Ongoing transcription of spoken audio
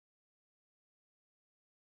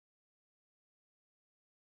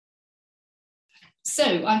So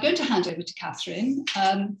I'm going to hand over to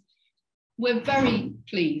Kathryn. We're very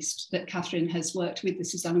pleased that Kathryn has worked with the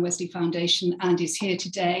Susanna Wesley Foundation and is here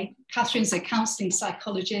today. Kathryn's a counselling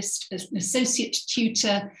psychologist, an associate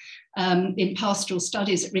tutor in pastoral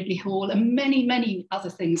studies at Ridley Hall, and many, many other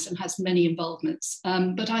things, and has many involvements.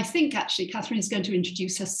 But I think actually Kathryn is going to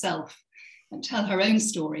introduce herself and tell her own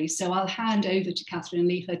story. So I'll hand over to Kathryn and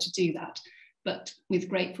leave her to do that, but with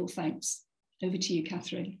grateful thanks. Over to you,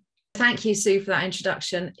 Kathryn. Thank you, Sue, for that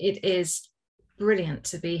introduction. It is brilliant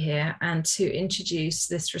to be here and to introduce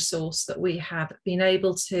this resource that we have been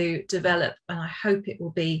able to develop, and I hope it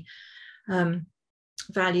will be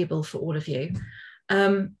valuable for all of you.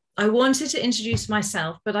 I wanted to introduce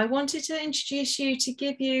myself, but I wanted to introduce you to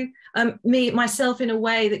give you myself in a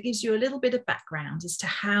way that gives you a little bit of background as to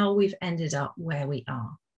how we've ended up where we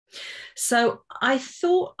are. So I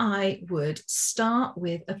thought I would start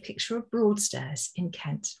with a picture of Broadstairs in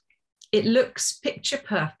Kent. It looks picture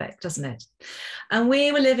perfect, doesn't it? And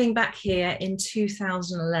we were living back here in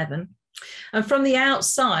 2011. And from the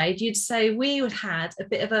outside, you'd say we had a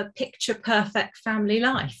bit of a picture perfect family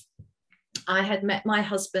life. I had met my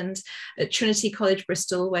husband at Trinity College,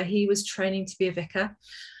 Bristol, where he was training to be a vicar.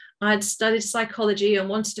 I'd studied psychology and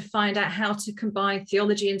wanted to find out how to combine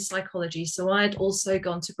theology and psychology. So I'd also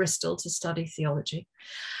gone to Bristol to study theology.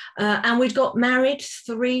 And we'd got married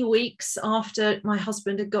 3 weeks after my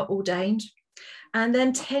husband had got ordained. And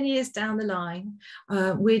then 10 years down the line,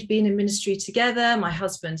 we'd been in ministry together. My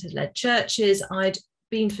husband had led churches. I'd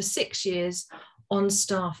been for 6 years on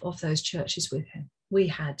staff of those churches with him. We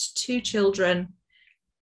had 2 children,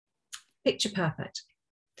 picture perfect.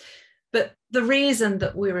 But the reason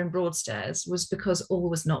that we were in Broadstairs was because all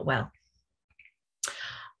was not well.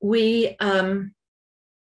 We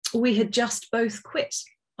had just both quit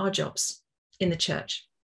our jobs in the church,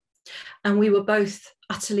 and we were both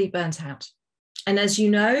utterly burnt out. And as you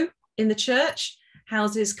know, in the church,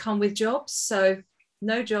 houses come with jobs. So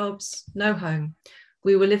no jobs, no home.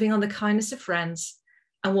 We were living on the kindness of friends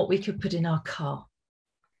and what we could put in our car.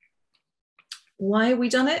 Why have we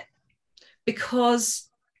done it? Because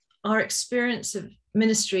our experience of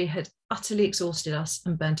ministry had utterly exhausted us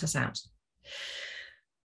and burnt us out.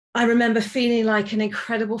 I remember feeling like an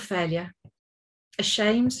incredible failure,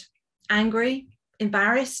 ashamed, angry,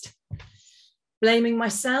 embarrassed, blaming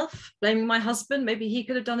myself, blaming my husband. Maybe he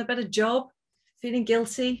could have done a better job, feeling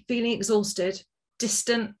guilty, feeling exhausted,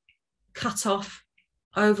 distant, cut off,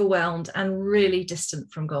 overwhelmed, and really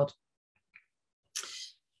distant from God.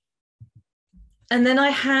 And then I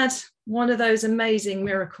had one of those amazing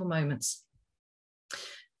miracle moments.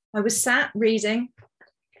 I was sat reading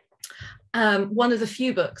one of the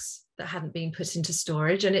few books that hadn't been put into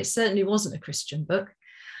storage, and it certainly wasn't a Christian book.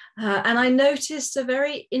 And I noticed a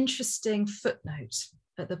very interesting footnote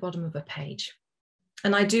at the bottom of a page.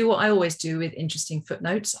 And I do what I always do with interesting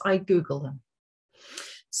footnotes. I Google them.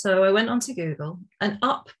 So I went onto Google and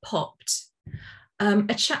up popped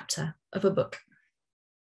a chapter of a book.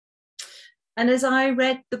 And as I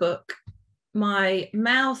read the book, my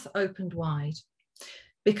mouth opened wide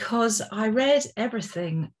because I read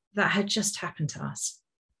everything that had just happened to us.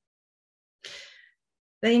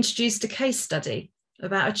 They introduced a case study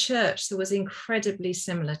about a church that was incredibly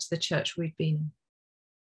similar to the church we'd been in.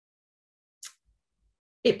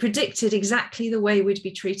 It predicted exactly the way we'd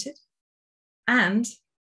be treated and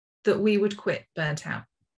that we would quit burnt out.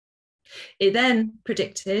 It then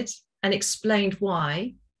predicted and explained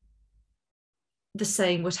why the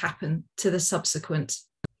same would happen to the subsequent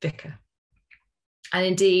vicar. And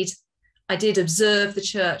indeed, I did observe the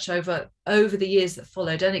church over the years that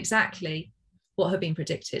followed, and exactly what had been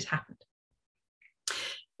predicted happened.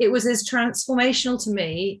 It was as transformational to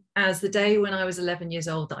me as the day when I was 11 years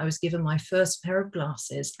old that I was given my first pair of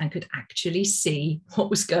glasses and could actually see what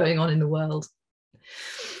was going on in the world.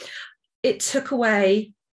 It took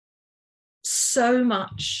away so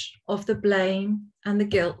much of the blame and the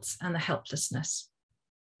guilt and the helplessness.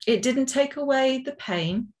 It didn't take away the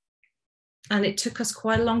pain, and it took us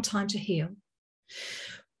quite a long time to heal.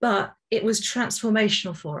 But it was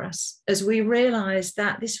transformational for us as we realized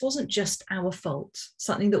that this wasn't just our fault,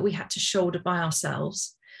 something that we had to shoulder by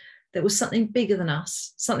ourselves. There was something bigger than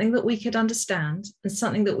us, something that we could understand and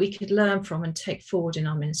something that we could learn from and take forward in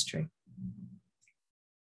our ministry.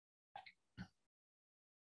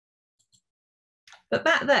 But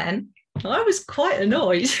back then, I was quite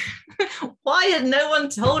annoyed. Why had no one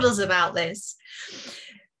told us about this?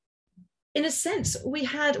 In a sense, we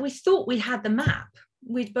thought we had the map.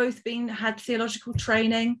 We'd both had theological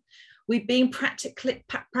training. We'd been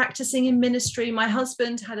practicing in ministry. My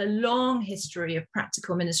husband had a long history of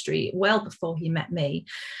practical ministry well before he met me.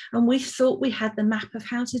 And we thought we had the map of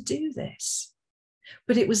how to do this.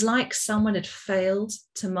 But it was like someone had failed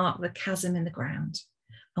to mark the chasm in the ground,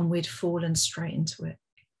 and we'd fallen straight into it.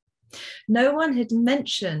 No one had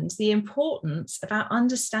mentioned the importance of our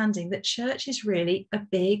understanding that church is really a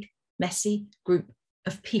big, messy group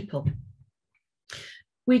of people.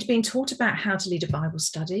 We'd been taught about how to lead a Bible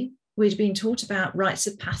study. We'd been taught about rites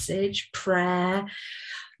of passage, prayer,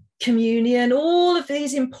 communion, all of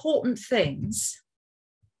these important things,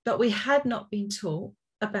 but we had not been taught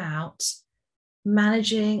about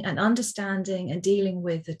managing and understanding and dealing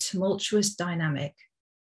with the tumultuous dynamic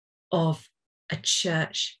of a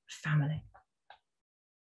church family.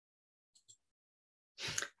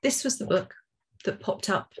 This was the book that popped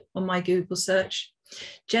up on my Google search,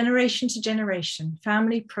 Generation to Generation,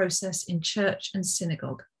 Family Process in Church and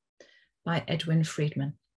Synagogue by Edwin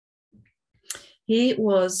Friedman. He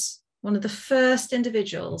was one of the first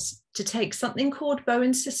individuals to take something called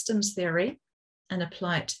Bowen systems theory and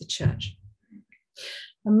apply it to the church.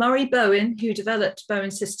 And Murray Bowen, who developed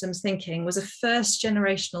Bowen systems thinking, was a first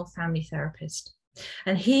generational family therapist.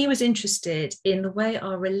 And he was interested in the way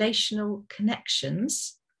our relational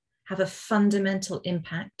connections have a fundamental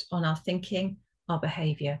impact on our thinking, our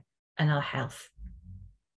behavior, and our health.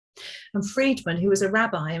 And Friedman, who was a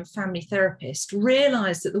rabbi and family therapist,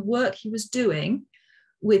 realized that the work he was doing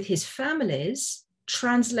with his families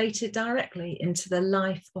translated directly into the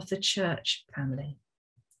life of the church family.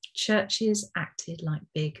 Churches acted like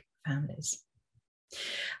big families.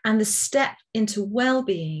 And the step into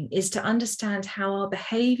well-being is to understand how our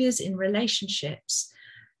behaviors in relationships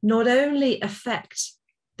not only affect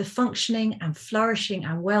the functioning and flourishing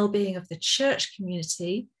and well-being of the church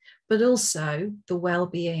community, but also the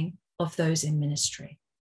well-being of those in ministry.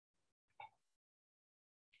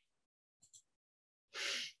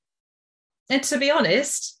 And to be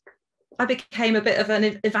honest, I became a bit of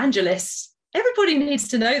an evangelist. Everybody needs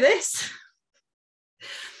to know this.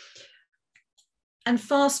 And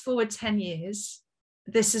fast forward 10 years,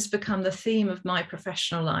 this has become the theme of my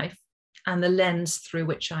professional life and the lens through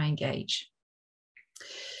which I engage.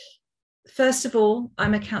 First of all,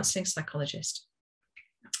 I'm a counselling psychologist.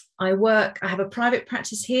 I have a private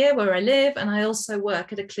practice here where I live, and I also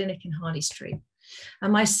work at a clinic in Harley Street.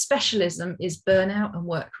 And my specialism is burnout and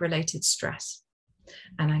work-related stress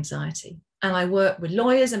and anxiety. And I work with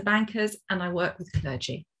lawyers and bankers, and I work with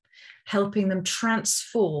clergy, helping them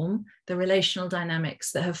transform the relational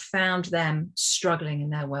dynamics that have found them struggling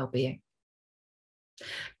in their well-being.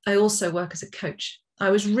 I also work as a coach.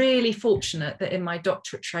 I was really fortunate that in my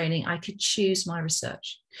doctorate training, I could choose my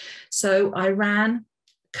research. So I ran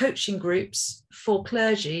coaching groups for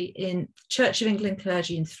clergy in Church of England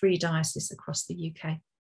clergy in 3 dioceses across the UK,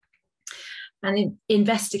 and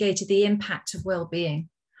investigated the impact of well-being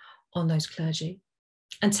on those clergy.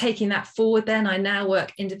 And taking that forward, then I now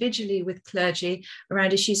work individually with clergy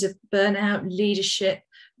around issues of burnout, leadership,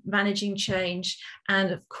 managing change.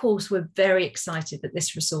 And of course, we're very excited that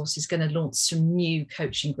this resource is going to launch some new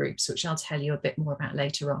coaching groups, which I'll tell you a bit more about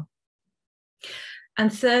later on.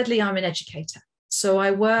 And thirdly, I'm an educator. So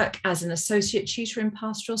I work as an associate tutor in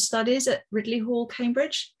pastoral studies at Ridley Hall,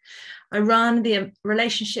 Cambridge. I run the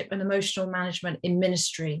relationship and emotional management in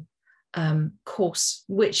ministry course,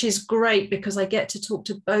 which is great because I get to talk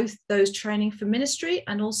to both those training for ministry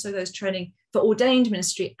and also those training for ordained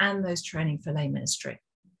ministry and those training for lay ministry.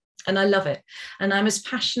 And I love it. And I'm as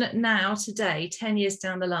passionate now today, 10 years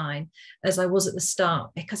down the line, as I was at the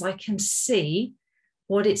start, because I can see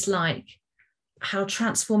what it's like, how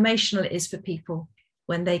transformational it is for people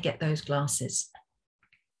when they get those glasses.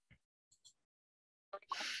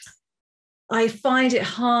 I find it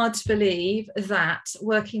hard to believe that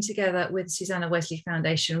working together with Susanna Wesley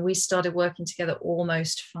Foundation, we started working together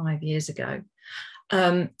almost 5 years ago.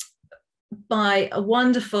 By a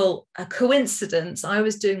wonderful coincidence, I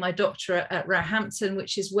was doing my doctorate at Roehampton,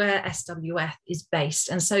 which is where SWF is based.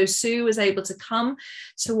 And so Sue was able to come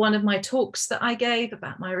to one of my talks that I gave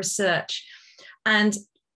about my research, and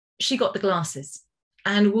she got the glasses.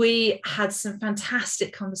 And we had some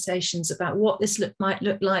fantastic conversations about what this might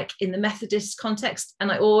look like in the Methodist context.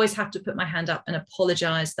 And I always have to put my hand up and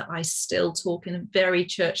apologize that I still talk in a very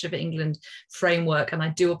Church of England framework. And I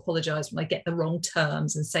do apologize when I get the wrong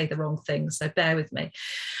terms and say the wrong things. So bear with me.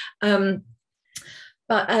 But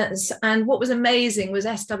And what was amazing was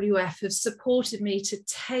SWF have supported me to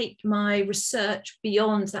take my research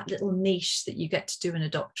beyond that little niche that you get to do in a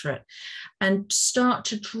doctorate and start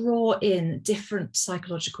to draw in different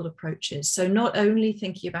psychological approaches. So not only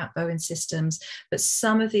thinking about Bowen systems, but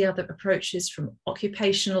some of the other approaches from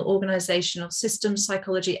occupational, organizational, systems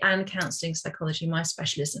psychology and counselling psychology, my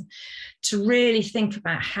specialism, to really think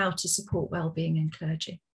about how to support well-being in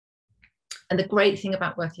clergy. And the great thing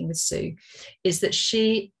about working with Sue is that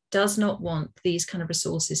she does not want these kind of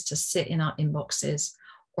resources to sit in our inboxes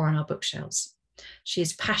or on our bookshelves. She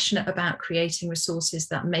is passionate about creating resources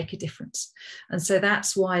that make a difference. And so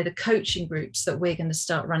that's why the coaching groups that we're going to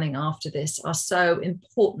start running after this are so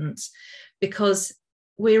important, because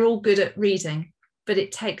we're all good at reading, but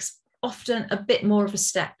it takes often a bit more of a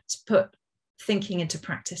step to put thinking into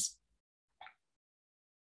practice.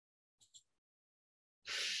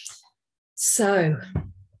 So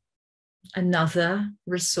another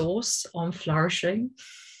resource on flourishing.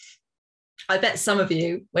 I bet some of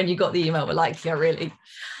you, when you got the email, were like, yeah, really,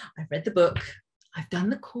 I've read the book, I've done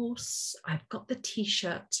the course, I've got the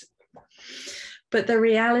t-shirt. But the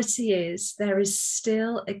reality is there is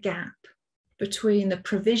still a gap between the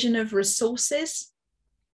provision of resources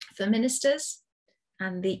for ministers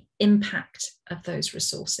and the impact of those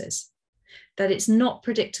resources, that it's not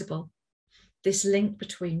predictable, this link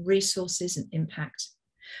between resources and impact.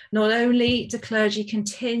 Not only do clergy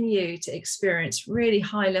continue to experience really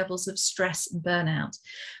high levels of stress and burnout,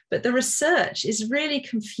 but the research is really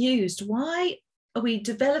confused. Why are we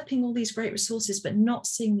developing all these great resources but not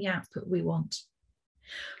seeing the output we want?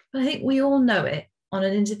 But I think we all know it on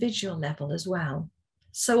an individual level as well.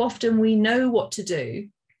 So often we know what to do.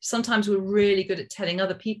 Sometimes we're really good at telling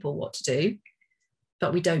other people what to do,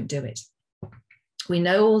 but we don't do it. We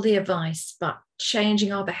know all the advice, but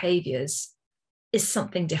changing our behaviours is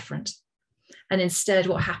something different. And instead,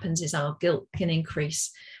 what happens is our guilt can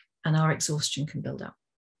increase and our exhaustion can build up.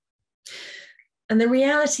 And the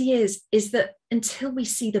reality is that until we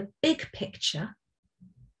see the big picture,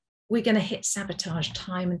 we're going to hit sabotage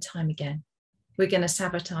time and time again. We're going to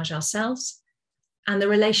sabotage ourselves, and the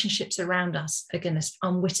relationships around us are going to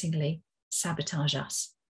unwittingly sabotage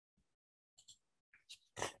us.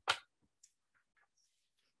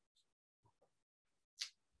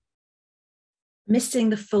 Missing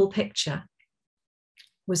the full picture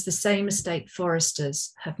was the same mistake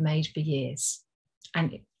foresters have made for years.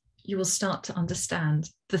 And you will start to understand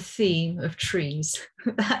the theme of trees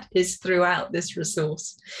that is throughout this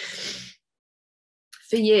resource.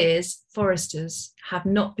 For years, foresters have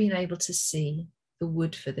not been able to see the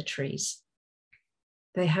wood for the trees.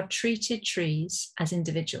 They have treated trees as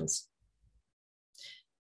individuals,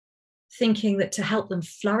 thinking that to help them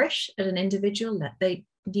flourish at an individual level, they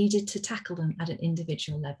needed to tackle them at an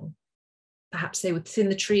individual level. Perhaps they would thin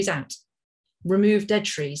the trees out, remove dead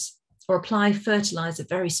trees, or apply fertilizer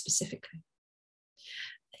very specifically.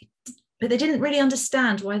 But they didn't really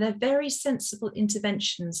understand why their very sensible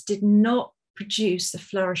interventions did not produce the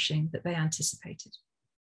flourishing that they anticipated.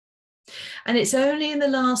 And it's only in the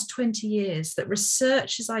last 20 years that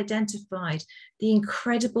research has identified the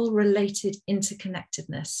incredible related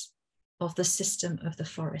interconnectedness of the system of the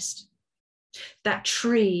forest, that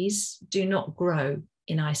trees do not grow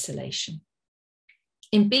in isolation.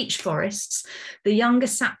 In beech forests, the younger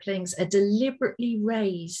saplings are deliberately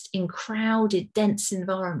raised in crowded, dense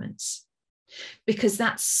environments because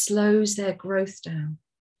that slows their growth down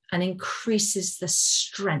and increases the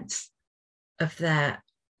strength of their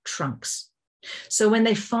trunks. So when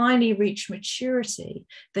they finally reach maturity,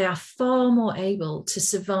 they are far more able to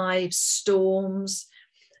survive storms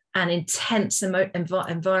and intense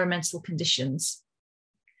environmental conditions,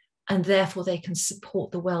 and therefore they can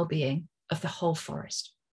support the well-being of the whole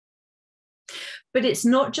forest. But it's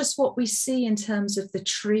not just what we see in terms of the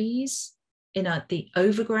trees in the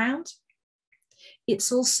overground,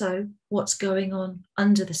 it's also what's going on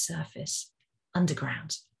under the surface,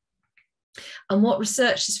 underground. And what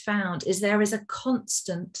research has found is there is a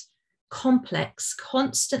constant, complex,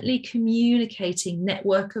 constantly communicating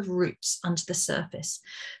network of roots under the surface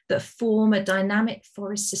that form a dynamic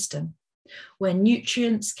forest system where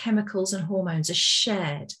nutrients, chemicals, and hormones are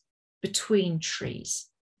shared between trees.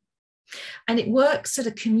 And it works at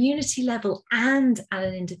a community level and at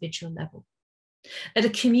an individual level. At a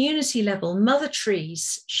community level, mother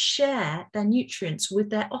trees share their nutrients with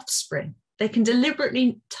their offspring. They can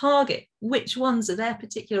deliberately target which ones are their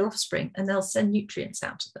particular offspring, and they'll send nutrients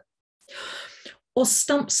out to them. Or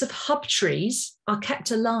stumps of hub trees are kept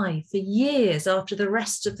alive for years after the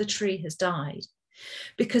rest of the tree has died,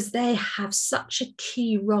 because they have such a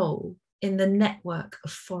key role in the network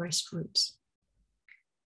of forest roots.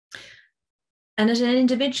 And at an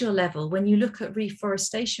individual level, when you look at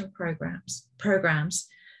reforestation programs,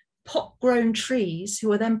 pot-grown trees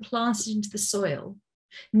who are then planted into the soil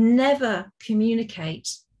never communicate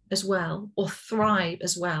as well or thrive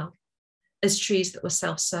as well as trees that were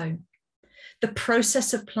self-sown. The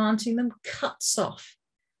process of planting them cuts off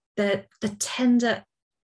the tender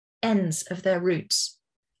ends of their roots,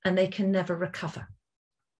 and they can never recover.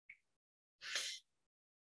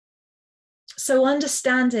 So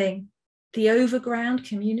understanding the overground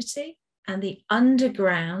community and the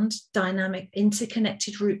underground dynamic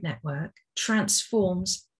interconnected root network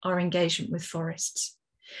transforms our engagement with forests.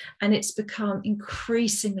 And it's become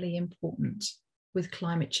increasingly important with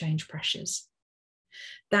climate change pressures,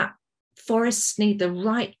 that forests need the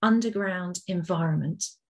right underground environment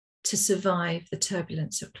to survive the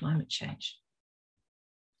turbulence of climate change.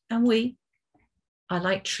 And we are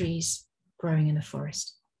like trees growing in a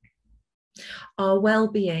forest. Our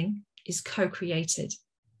well-being is co-created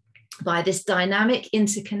by this dynamic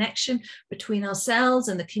interconnection between ourselves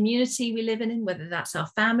and the community we live in, whether that's our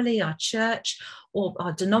family, our church, or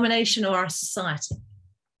our denomination, or our society.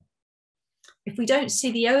 If we don't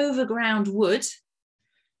see the overground wood,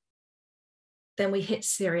 then we hit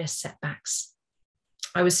serious setbacks.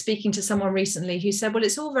 I was speaking to someone recently who said, well,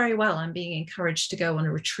 it's all very well, I'm being encouraged to go on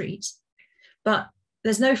a retreat, but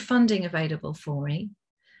there's no funding available for me.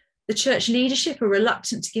 The church leadership are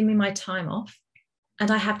reluctant to give me my time off, and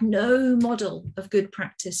I have no model of good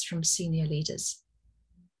practice from senior leaders.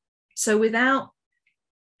 So without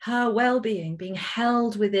her well-being being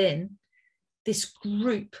held within this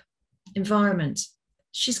group environment,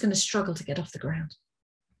 she's going to struggle to get off the ground.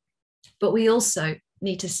 But we also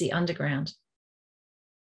need to see underground.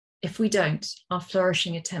 If we don't, our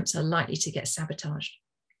flourishing attempts are likely to get sabotaged.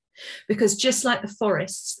 Because just like the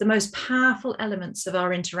forests, the most powerful elements of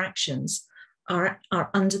our interactions are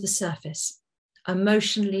under the surface,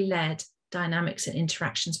 emotionally led dynamics and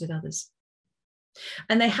interactions with others.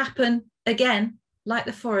 And they happen, again, like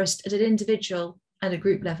the forest, at an individual and a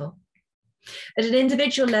group level. At an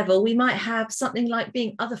individual level, we might have something like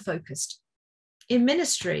being other-focused. In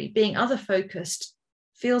ministry, being other-focused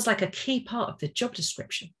feels like a key part of the job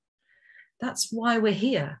description. That's why we're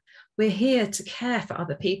here. We're here to care for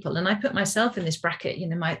other people. And I put myself in this bracket. You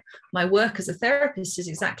know, my work as a therapist is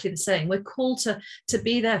exactly the same. We're called to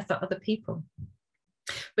be there for other people.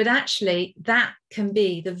 But actually, that can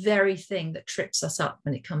be the very thing that trips us up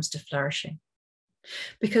when it comes to flourishing.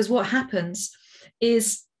 Because what happens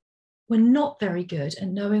is we're not very good at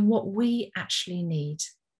knowing what we actually need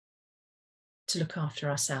to look after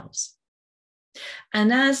ourselves.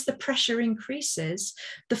 And as the pressure increases,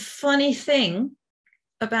 the funny thing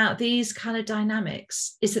about these kind of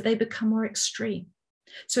dynamics is that they become more extreme.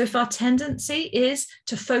 So if our tendency is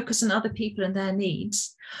to focus on other people and their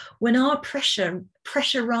needs, when our pressure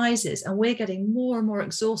rises and we're getting more and more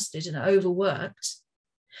exhausted and overworked,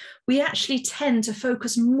 we actually tend to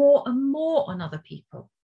focus more and more on other people.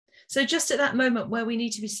 So just at that moment where we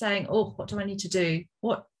need to be saying, oh, what do I need to do?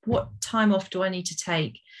 What time off do I need to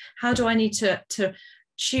take? How do I need to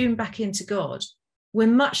tune back into God? We're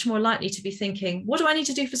much more likely to be thinking, what do I need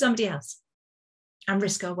to do for somebody else? And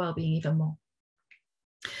risk our well-being even more.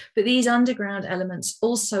 But these underground elements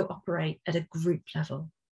also operate at a group level.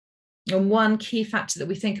 And one key factor that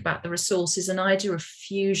we think about the resource is an idea of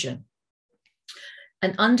fusion,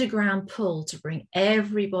 an underground pull to bring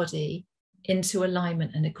everybody into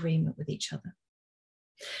alignment and agreement with each other.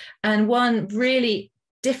 And one really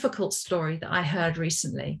difficult story that I heard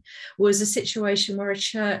recently was a situation where a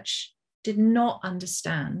church did not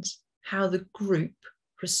understand how the group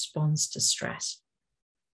responds to stress.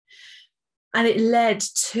 And it led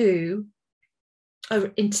to a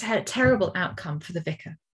terrible outcome for the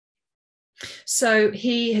vicar. So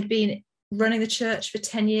he had been running the church for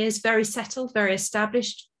 10 years, very settled, very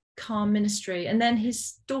established, calm ministry. And then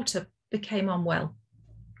his daughter became unwell.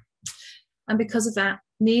 And because of that,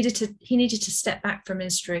 he needed to step back from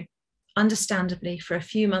ministry, understandably, for a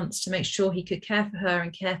few months to make sure he could care for her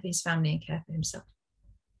and care for his family and care for himself.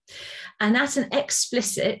 And at an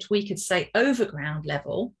explicit, we could say overground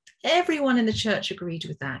level, everyone in the church agreed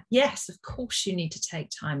with that. Yes, of course you need to take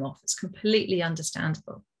time off. It's completely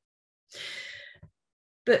understandable.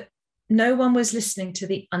 But no one was listening to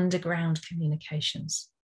the underground communications.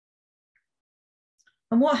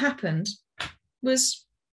 And what happened was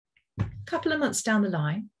a couple of months down the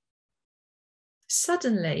line,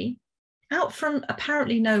 suddenly, out from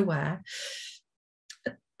apparently nowhere,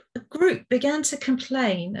 a group began to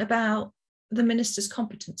complain about the minister's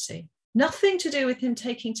competency. Nothing to do with him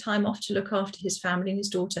taking time off to look after his family and his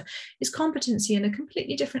daughter, his competency in a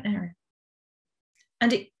completely different area.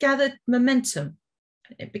 and it gathered momentum.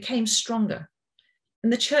 It became stronger.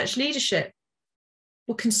 And the church leadership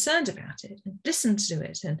were concerned about it and listened to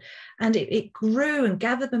it. And it grew and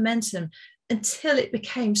gathered momentum until it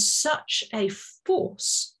became such a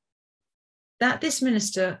force that this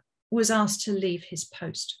minister was asked to leave his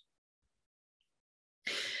post.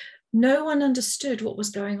 No one understood what was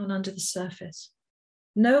going on under the surface.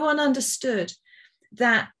 No one understood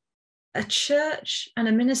that a church and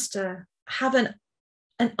a minister have an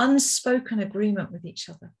unspoken agreement with each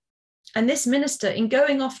other. And this minister, in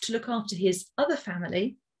going off to look after his other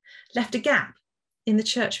family, left a gap in the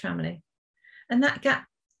church family. And that gap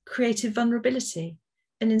created vulnerability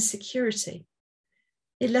and insecurity.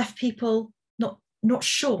 It left people not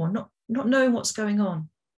sure, not knowing what's going on.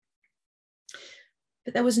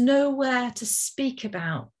 But there was nowhere to speak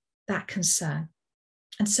about that concern.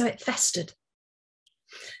 And so it festered.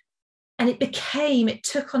 And it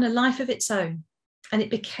took on a life of its own, and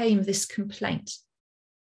it became this complaint.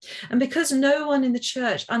 And because no one in the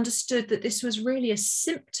church understood that this was really a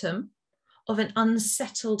symptom of an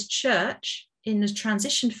unsettled church in the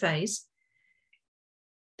transition phase,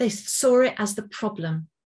 they saw it as the problem,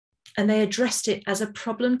 and they addressed it as a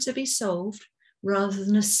problem to be solved rather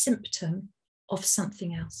than a symptom of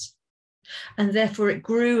something else. And therefore it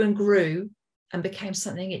grew and grew and became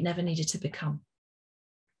something it never needed to become.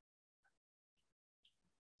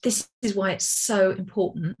 This is why it's so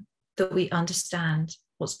important that we understand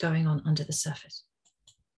what's going on under the surface.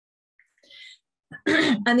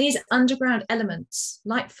 And these underground elements,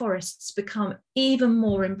 like forests, become even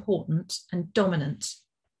more important and dominant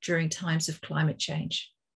during times of climate change.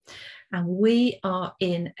 And we are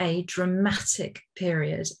in a dramatic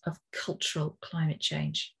period of cultural climate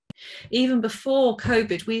change. Even before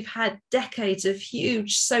COVID, we've had decades of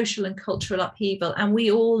huge social and cultural upheaval, and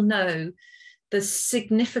we all know the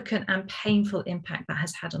significant and painful impact that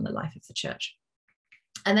has had on the life of the church.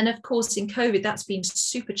 And then, of course, in COVID, that's been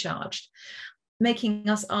supercharged, making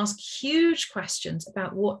us ask huge questions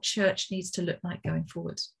about what church needs to look like going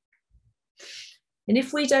forward. And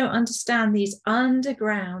if we don't understand these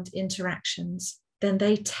underground interactions, then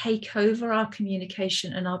they take over our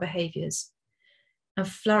communication and our behaviours, and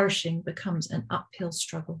flourishing becomes an uphill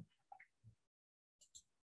struggle.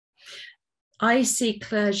 I see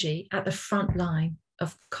clergy at the front line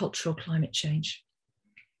of cultural climate change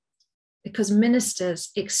because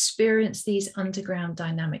ministers experience these underground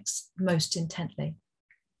dynamics most intently.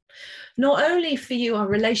 Not only for you are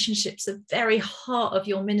relationships the very heart of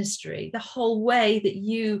your ministry, the whole way that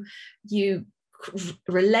you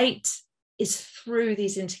relate is through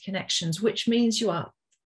these interconnections, which means you are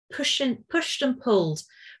pushed and pulled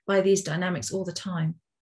by these dynamics all the time.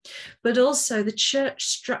 But also the church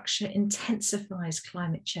structure intensifies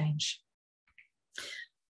climate change.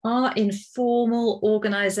 Our informal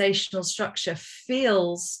organizational structure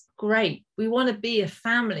feels great. We want to be a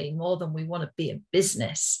family more than we want to be a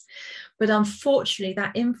business. But unfortunately,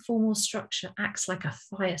 that informal structure acts like a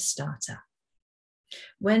fire starter.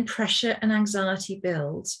 When pressure and anxiety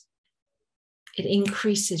builds, it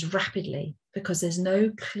increases rapidly because there's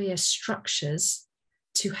no clear structures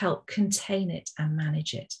to help contain it and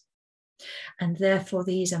manage it. And therefore,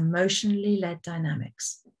 these emotionally led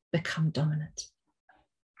dynamics become dominant.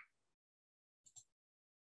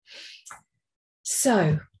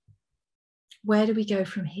 So, where do we go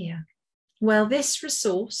from here? Well, this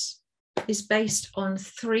resource is based on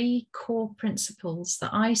 3 core principles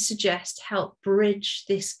that I suggest help bridge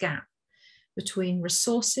this gap between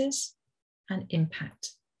resources and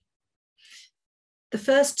impact. The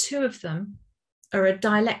first 2 of them are a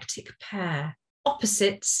dialectic pair,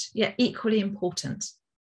 opposites yet equally important.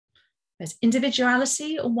 There's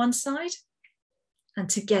individuality on one side and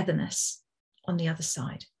togetherness on the other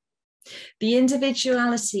side. The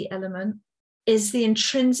individuality element is the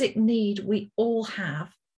intrinsic need we all have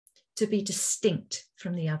to be distinct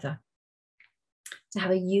from the other, to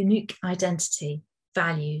have a unique identity,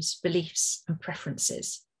 values, beliefs, and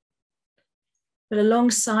preferences. But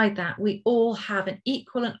alongside that, we all have an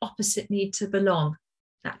equal and opposite need to belong,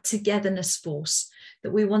 that togetherness force,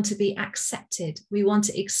 that we want to be accepted. We want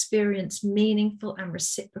to experience meaningful and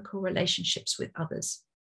reciprocal relationships with others.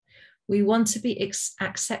 We want to be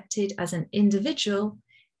accepted as an individual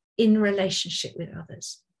in relationship with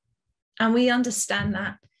others. And we understand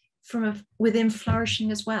that from within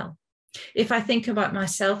flourishing as well. If I think about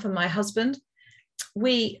myself and my husband,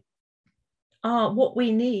 we are what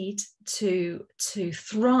we need to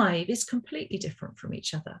thrive is completely different from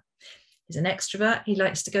each other. He's an extrovert. He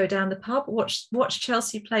likes to go down the pub, watch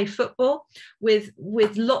Chelsea play football with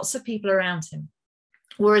lots of people around him.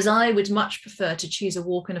 Whereas I would much prefer to choose a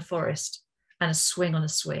walk in a forest and a swing on a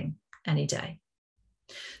swing any day.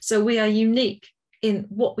 So we are unique in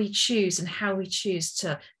what we choose and how we choose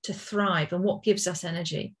to thrive and what gives us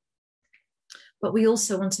energy. But we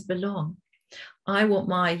also want to belong. I want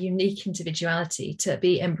my unique individuality to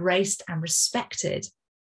be embraced and respected,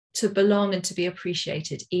 to belong and to be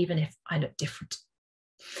appreciated, even if I look different.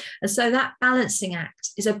 And so that balancing act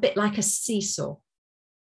is a bit like a seesaw,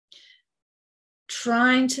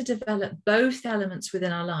 trying to develop both elements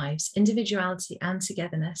within our lives, individuality and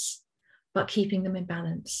togetherness, but keeping them in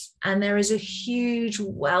balance. And there is a huge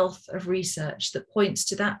wealth of research that points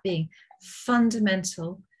to that being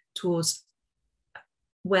fundamental towards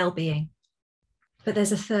well-being. But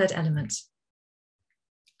there's a third element,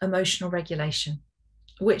 emotional regulation,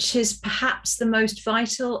 which is perhaps the most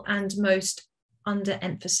vital and most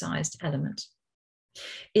underemphasized element.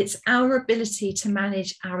 It's our ability to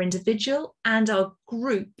manage our individual and our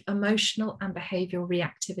group emotional and behavioral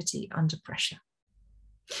reactivity under pressure.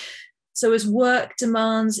 So as work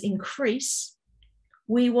demands increase,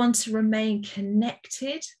 we want to remain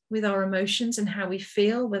connected with our emotions and how we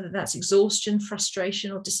feel, whether that's exhaustion,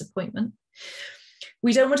 frustration, or disappointment.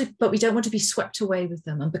 We don't want to be swept away with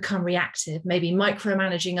them and become reactive, maybe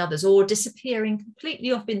micromanaging others or disappearing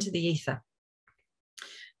completely off into the ether.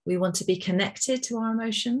 We want to be connected to our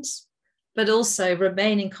emotions, but also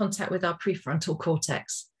remain in contact with our prefrontal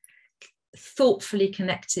cortex, thoughtfully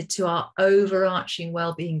connected to our overarching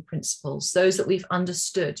well-being principles, those that we've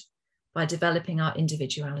understood by developing our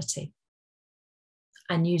individuality,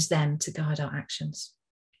 and use them to guide our actions.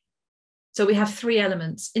 So we have three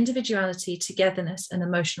elements: individuality, togetherness, and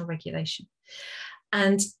emotional regulation.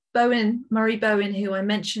 And Murray Bowen, who I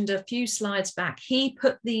mentioned a few slides back, he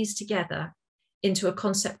put these together into a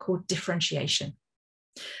concept called differentiation.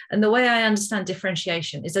 And the way I understand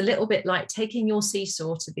differentiation is a little bit like taking your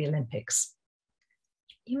seesaw to the Olympics.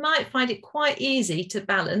 You might find it quite easy to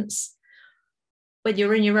balance when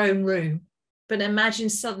you're in your own room, but imagine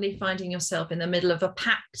suddenly finding yourself in the middle of a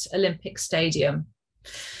packed Olympic stadium.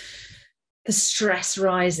 The stress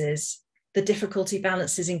rises, the difficulty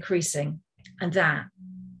balance is increasing, and that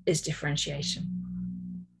is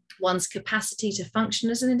differentiation. One's capacity to function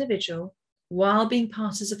as an individual while being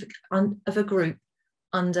part of a group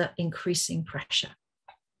under increasing pressure.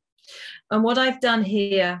 And what I've done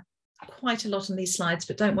here, quite a lot on these slides,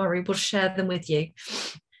 but don't worry, we'll share them with you,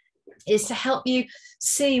 is to help you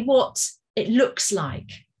see what it looks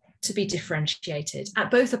like to be differentiated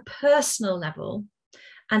at both a personal level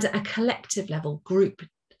and at a collective level, group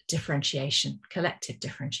differentiation, collective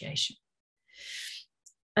differentiation.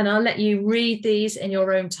 And I'll let you read these in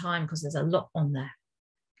your own time because there's a lot on there.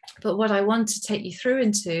 But what I want to take you through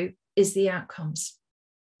into is the outcomes.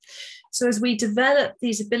 So as we develop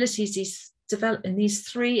these abilities, develop in these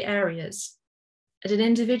three areas, at an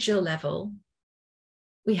individual level,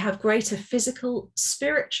 we have greater physical,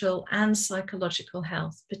 spiritual, and psychological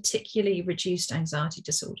health, particularly reduced anxiety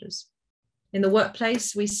disorders. In the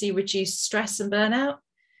workplace, we see reduced stress and burnout,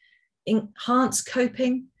 enhanced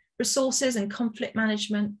coping resources and conflict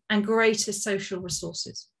management, and greater social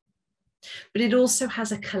resources. But it also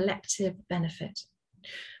has a collective benefit.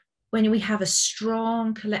 When we have a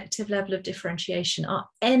strong collective level of differentiation, our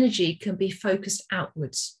energy can be focused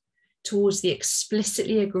outwards towards the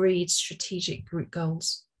explicitly agreed strategic group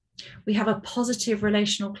goals. We have a positive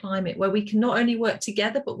relational climate where we can not only work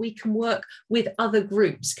together, but we can work with other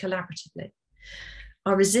groups collaboratively.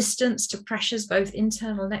 Our resistance to pressures, both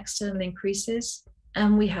internal and external, increases,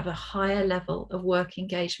 and we have a higher level of work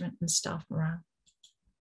engagement and staff morale.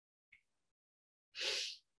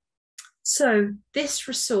 So this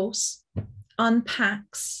resource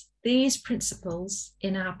unpacks these principles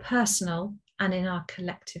in our personal and in our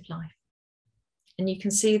collective life. And you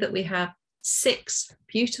can see that we have 6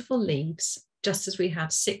 beautiful leaves, just as we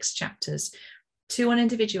have 6 chapters, 2 on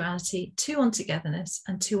individuality, 2 on togetherness,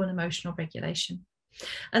 and 2 on emotional regulation.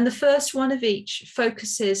 And the first one of each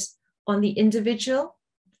focuses on the individual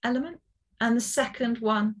element, and the second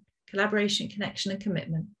one, collaboration, connection, and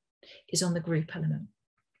commitment, is on the group element.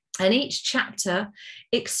 And each chapter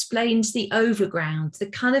explains the overground, the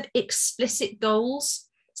kind of explicit goals,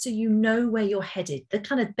 so you know where you're headed, the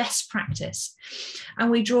kind of best practice. And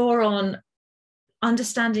we draw on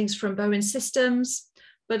understandings from Bowen systems,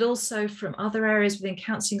 but also from other areas within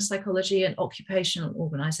counselling psychology and occupational and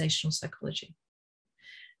organisational psychology.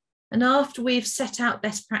 And after we've set out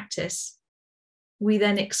best practice, we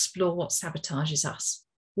then explore what sabotages us,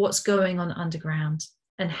 what's going on underground,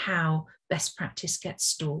 and how best practice gets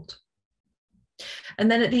stalled. And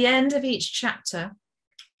then at the end of each chapter,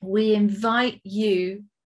 we invite you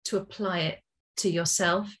to apply it to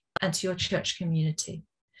yourself and to your church community.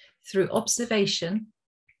 through observation,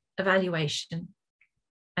 evaluation,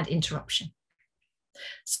 and interruption.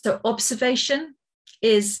 So observation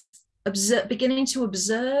is beginning to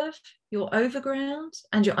observe your overground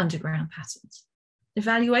and your underground patterns.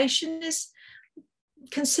 Evaluation is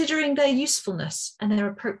considering their usefulness and their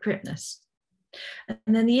appropriateness. And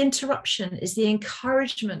then the interruption is the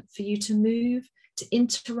encouragement for you to move to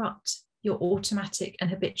interrupt your automatic and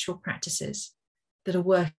habitual practices that are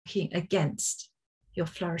working against your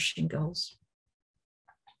flourishing goals.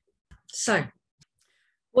 So,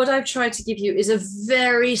 what I've tried to give you is a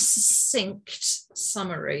very succinct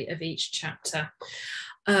summary of each chapter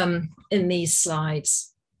in these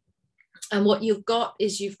slides. And what you've got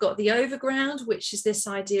is you've got the overground, which is this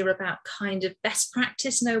idea about kind of best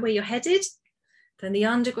practice, know where you're headed. Then the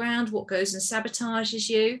underground, what goes and sabotages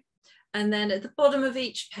you. And then at the bottom of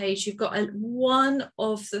each page, you've got one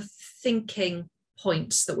of the thinking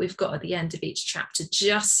points that we've got at the end of each chapter,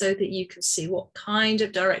 just so that you can see what kind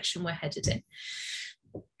of direction we're headed in.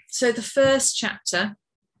 So the first chapter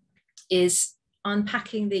is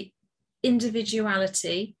unpacking the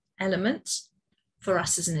individuality element for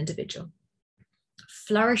us as an individual.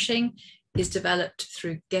 Flourishing is developed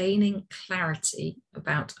through gaining clarity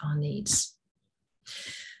about our needs.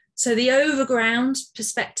 So the overground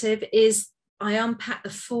perspective is I unpack the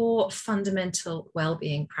 4 fundamental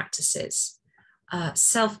well-being practices: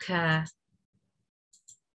 self-care,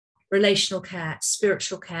 relational care,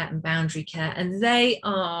 spiritual care, and boundary care. And they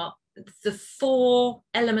are the 4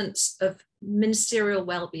 elements of ministerial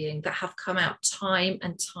well-being that have come out time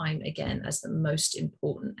and time again as the most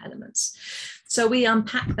important elements. So we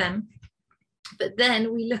unpack them, but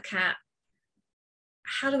then we look at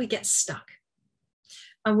how do we get stuck?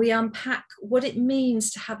 And we unpack what it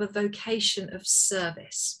means to have a vocation of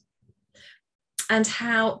service and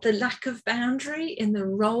how the lack of boundary in the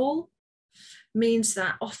role means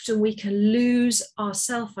that often we can lose our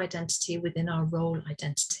self-identity within our role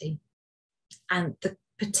identity and the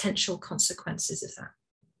potential consequences of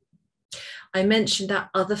that. I mentioned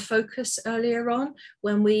that other focus earlier on,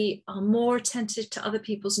 when we are more attentive to other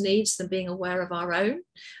people's needs than being aware of our own,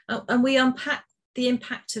 and we unpack the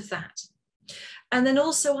impact of that. And then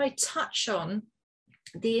also I touch on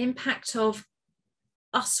the impact of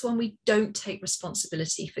us when we don't take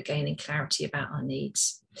responsibility for gaining clarity about our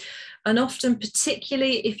needs. And often,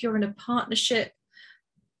 particularly if you're in a partnership,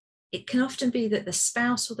 it can often be that the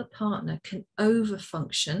spouse or the partner can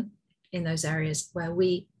overfunction in those areas where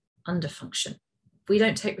we underfunction. If we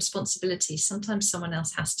don't take responsibility, sometimes someone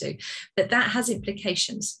else has to, but that has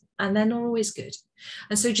implications and they're not always good.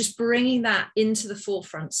 And so just bringing that into the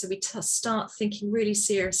forefront so we start thinking really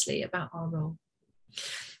seriously about our role.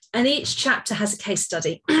 And each chapter has a case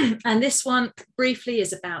study. And this one briefly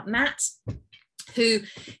is about Matt, who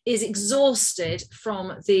is exhausted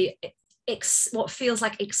from the what feels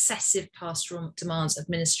like excessive pastoral demands of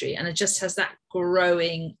ministry, and it just has that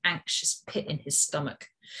growing anxious pit in his stomach.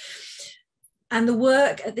 And the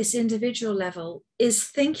work at this individual level is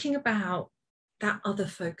thinking about that other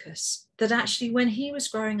focus, that actually when he was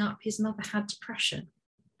growing up, his mother had depression,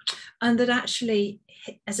 and that actually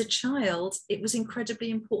as a child, it was incredibly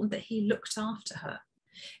important that he looked after her.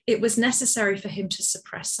 It was necessary for him to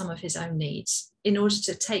suppress some of his own needs in order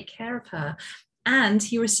to take care of her. And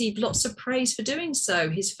he received lots of praise for doing so.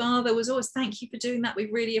 His father was always, thank you for doing that. We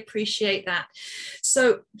really appreciate that.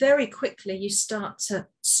 So very quickly, you start to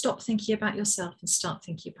stop thinking about yourself and start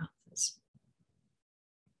thinking about others.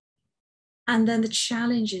 And then the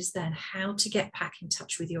challenge is then how to get back in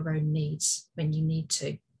touch with your own needs when you need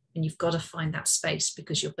to. And you've got to find that space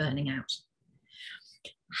because you're burning out.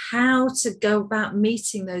 How to go about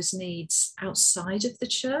meeting those needs outside of the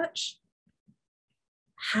church.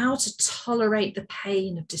 How to tolerate the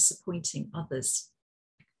pain of disappointing others.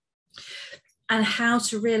 And how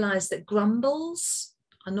to realize that grumbles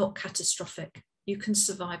are not catastrophic. You can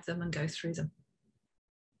survive them and go through them.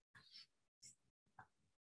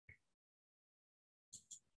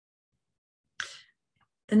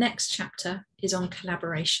 The next chapter is on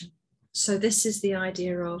collaboration. So this is the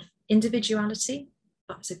idea of individuality,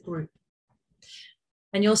 but as a group.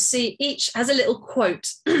 And you'll see each has a little quote.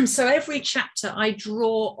 So every chapter I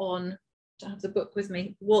draw on, I don't have the book with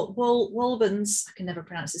me, Wohllben's, I can never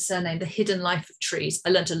pronounce his surname, The Hidden Life of Trees. I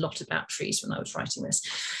learned a lot about trees when I was writing this.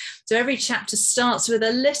 So every chapter starts with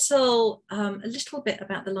a little bit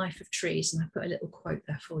about the life of trees. And I put a little quote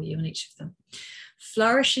there for you on each of them.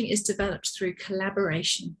 Flourishing is developed through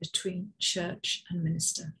collaboration between church and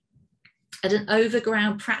minister. At an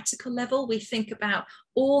overground practical level, we think about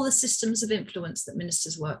all the systems of influence that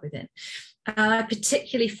ministers work within. And I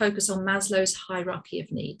particularly focus on Maslow's hierarchy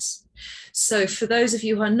of needs. So for those of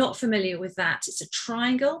you who are not familiar with that, it's a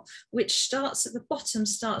triangle which starts at the bottom,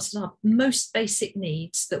 starts at our most basic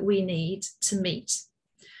needs that we need to meet.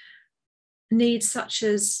 Needs such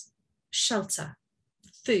as shelter,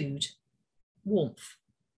 food, warmth.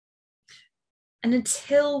 And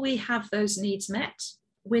until we have those needs met,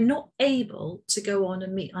 we're not able to go on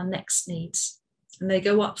and meet our next needs. And they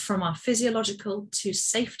go up from our physiological to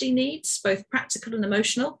safety needs, both practical and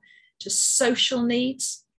emotional, to social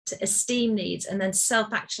needs, to esteem needs, and then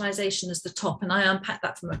self-actualization as the top. And I unpack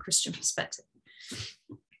that from a Christian perspective.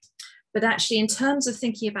 But actually, in terms of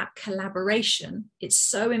thinking about collaboration, it's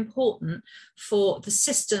so important for the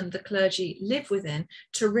system the clergy live within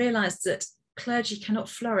to realize that clergy cannot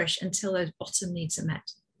flourish until those bottom needs are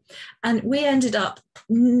met. And we ended up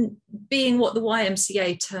being what the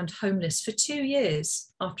YMCA termed homeless for 2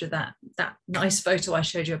 years after that nice photo I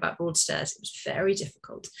showed you about Broadstairs. It was very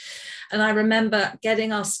difficult. And I remember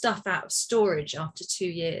getting our stuff out of storage after 2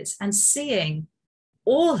 years and seeing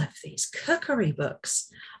all of these cookery books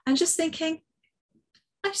and just thinking,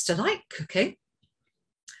 I used to like cooking.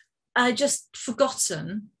 I'd just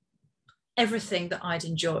forgotten everything that I'd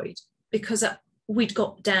enjoyed because we'd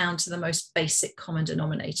got down to the most basic common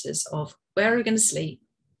denominators of where are we going to sleep,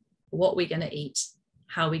 what we're going to eat,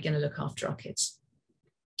 how are we going to look after our kids.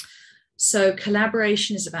 So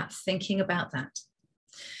collaboration is about thinking about that.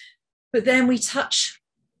 But then we touch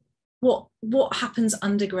what happens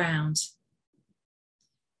underground.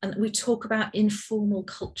 And we talk about informal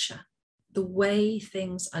culture, the way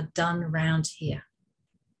things are done around here.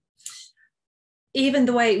 Even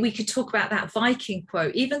the way we could talk about that Viking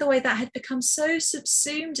quote, even the way that had become so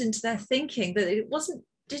subsumed into their thinking that it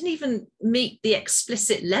didn't even meet the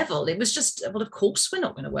explicit level. It was just, well, of course, we're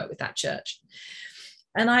not going to work with that church.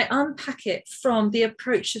 And I unpack it from the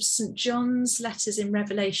approach of St. John's letters in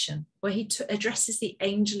Revelation, where he addresses the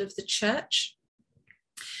angel of the church.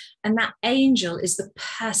 And that angel is the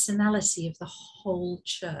personality of the whole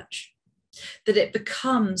church, that it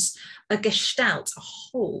becomes a gestalt, a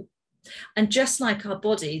whole. And just like our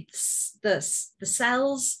body, the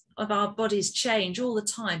cells of our bodies change all the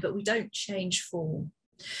time, but we don't change form.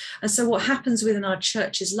 And so what happens within our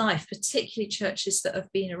church's life, particularly churches that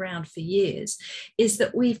have been around for years, is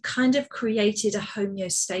that we've kind of created a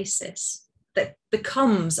homeostasis that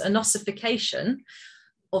becomes an ossification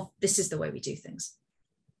of this is the way we do things.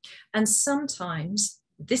 And sometimes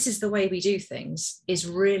this is the way we do things is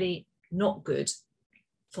really not good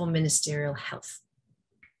for ministerial health.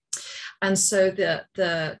 And so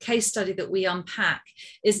the case study that we unpack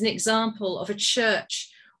is an example of a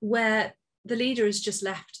church where the leader is just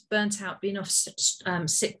left, burnt out, been off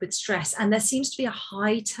sick with stress, and there seems to be a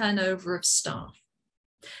high turnover of staff.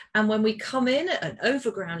 And when we come in at an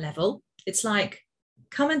overground level, it's like,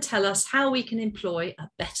 come and tell us how we can employ a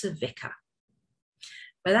better vicar.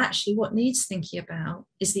 But actually what needs thinking about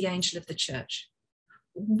is the angel of the church.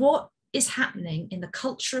 What is happening in the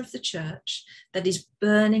culture of the church that is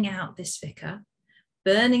burning out this vicar,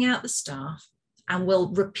 burning out the staff, and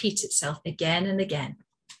will repeat itself again and again?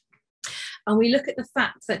 And we look at the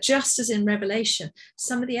fact that just as in Revelation,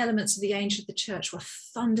 some of the elements of the angel of the church were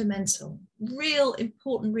fundamental, real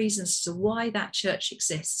important reasons as to why that church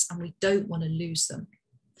exists, and we don't want to lose them.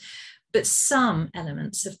 But some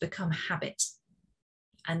elements have become habit,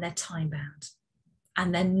 and they're time-bound,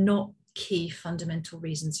 and they're not key fundamental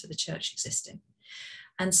reasons for the church existing.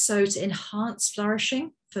 And so to enhance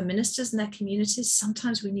flourishing for ministers and their communities,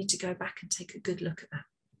 sometimes we need to go back and take a good look at that.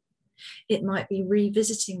 It might be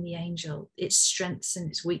revisiting the angel, its strengths and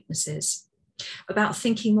its weaknesses, about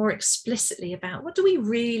thinking more explicitly about what do we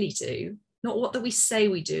really do, not what do we say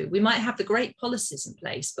we do. We might have the great policies in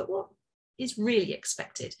place, but what is really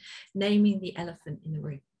expected, naming the elephant in the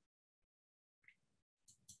room.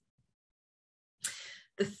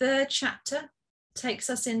 The third chapter takes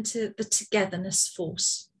us into the togetherness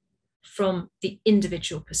force from the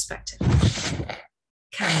individual perspective.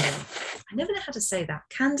 Candor. I never know how to say that.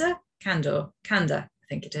 Candor, I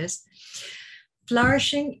think it is.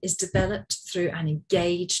 Flourishing is developed through an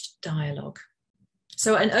engaged dialogue.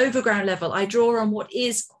 So at an overground level, I draw on what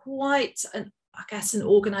is quite an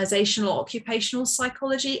organizational or occupational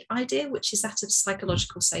psychology idea, which is that of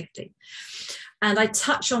psychological safety. And I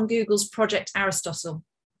touch on Google's Project Aristotle,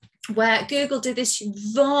 where Google did this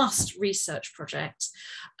vast research project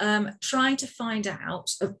trying to find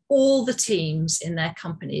out of all the teams in their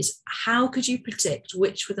companies, how could you predict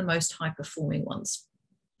which were the most high performing ones?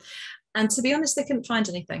 And to be honest, they couldn't find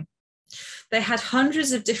anything. They had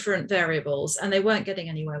hundreds of different variables and they weren't getting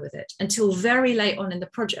anywhere with it until very late on in the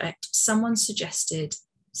project, someone suggested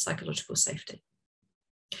psychological safety.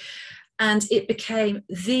 And it became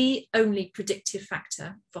the only predictive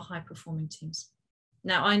factor for high-performing teams.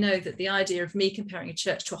 Now, I know that the idea of me comparing a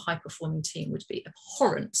church to a high-performing team would be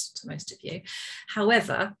abhorrent to most of you.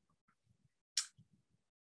 However,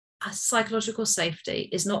 psychological safety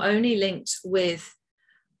is not only linked with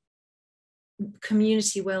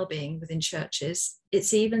community well-being within churches,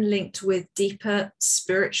 it's even linked with deeper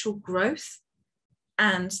spiritual growth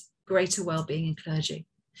and greater well-being in clergy.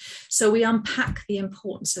 So we unpack the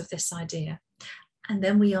importance of this idea, and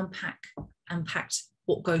then we unpacked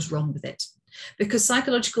what goes wrong with it. Because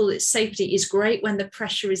psychological safety is great when the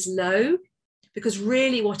pressure is low, because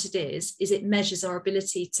really what it is it measures our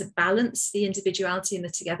ability to balance the individuality and the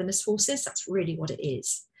togetherness forces. That's really what it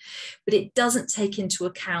is. But it doesn't take into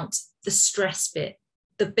account the stress bit,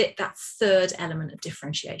 that third element of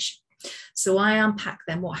differentiation. So I unpack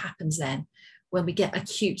then what happens then when we get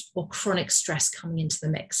acute or chronic stress coming into the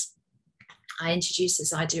mix. I introduce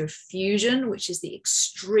this idea of fusion, which is the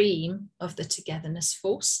extreme of the togetherness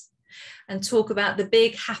force, and talk about the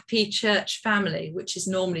big happy church family, which is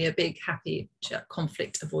normally a big happy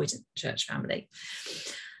conflict avoidant church family,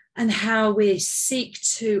 and how we seek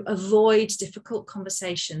to avoid difficult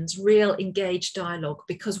conversations, real engaged dialogue,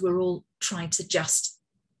 because we're all trying to just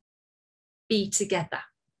be together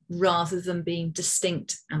rather than being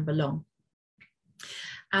distinct and belong.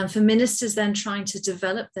 And for ministers then trying to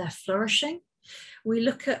develop their flourishing, we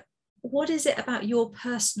look at what is it about your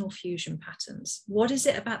personal fusion patterns? What is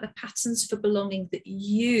it about the patterns for belonging that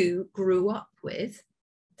you grew up with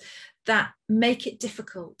that make it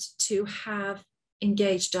difficult to have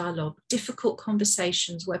engaged dialogue, difficult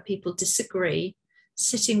conversations where people disagree,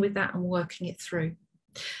 sitting with that and working it through?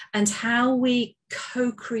 And how we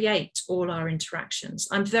co-create all our interactions.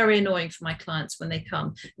 I'm very annoying for my clients when they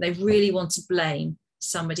come, they really want to blame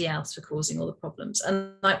somebody else for causing all the problems.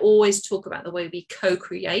 And I always talk about the way we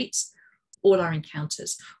co-create all our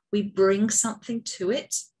encounters. We bring something to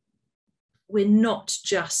it. We're not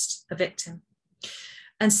just a victim.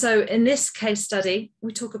 And so in this case study,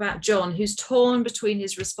 we talk about John, who's torn between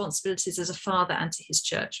his responsibilities as a father and to his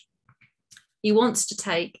church. He wants to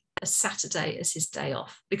take a Saturday as his day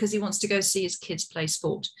off because he wants to go see his kids play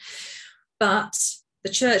sport. But the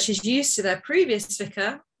church is used to their previous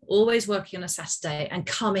vicar always working on a Saturday and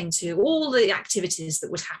coming to all the activities that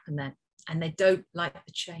would happen then, and they don't like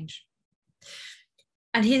the change.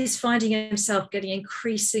 And he's finding himself getting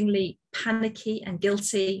increasingly panicky and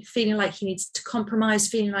guilty, feeling like he needs to compromise,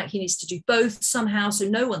 feeling like he needs to do both somehow, so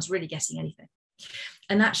no one's really getting anything.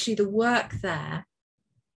 And actually the work there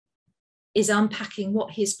is unpacking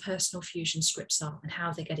what his personal fusion scripts are and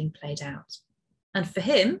how they're getting played out. And for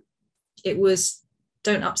him, it was,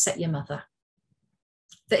 don't upset your mother.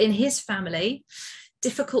 That in his family,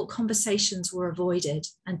 difficult conversations were avoided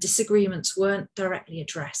and disagreements weren't directly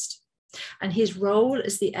addressed. And his role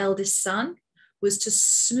as the eldest son was to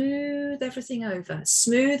smooth everything over,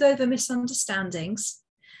 smooth over misunderstandings,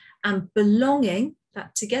 and belonging,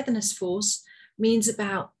 that togetherness force, means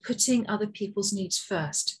about putting other people's needs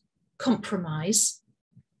first, compromise,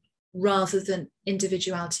 rather than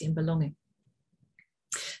individuality and belonging.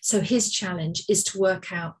 So his challenge is to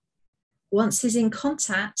work out, once he's in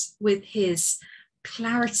contact with his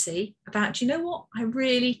clarity about, you know what, I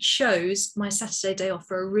really chose my Saturday day off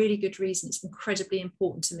for a really good reason. It's incredibly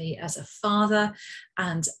important to me as a father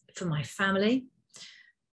and for my family,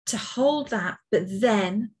 to hold that, but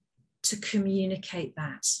then to communicate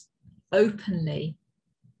that openly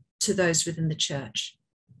to those within the church.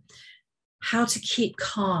 How to keep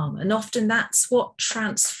calm. And often that's what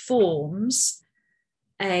transforms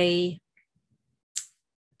a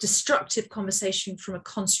destructive conversation from a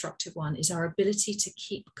constructive one, is our ability to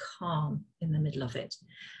keep calm in the middle of it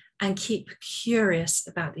and keep curious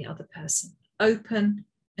about the other person, open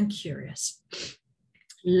and curious.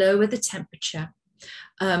 Lower the temperature.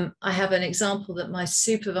 I have an example that my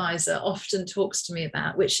supervisor often talks to me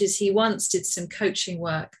about, which is he once did some coaching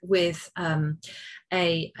work with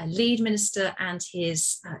a lead minister and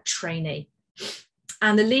his trainee.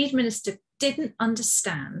 And the lead minister didn't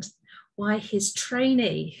understand why his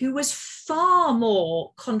trainee, who was far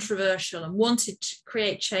more controversial and wanted to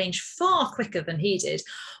create change far quicker than he did,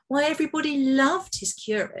 why everybody loved his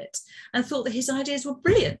curate and thought that his ideas were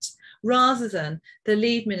brilliant, rather than the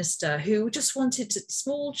lead minister who just wanted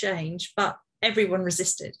small change, but everyone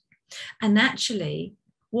resisted. And actually,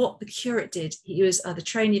 what the curate did, he was the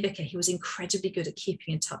trainee vicar, he was incredibly good at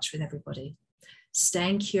keeping in touch with everybody,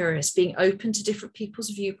 staying curious, being open to different people's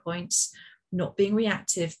viewpoints, not being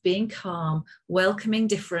reactive, being calm, welcoming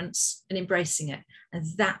difference and embracing it. And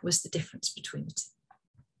that was the difference between the two.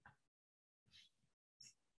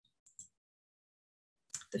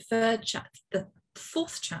 The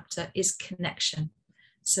fourth chapter is connection.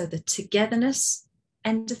 So the togetherness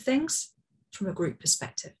end of things from a group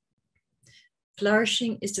perspective.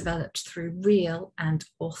 Flourishing is developed through real and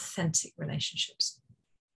authentic relationships.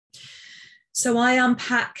 So I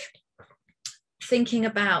unpack thinking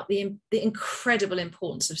about the incredible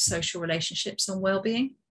importance of social relationships and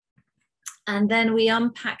well-being. And then we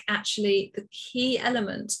unpack actually the key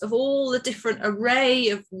elements of all the different array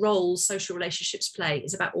of roles social relationships play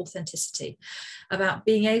is about authenticity, about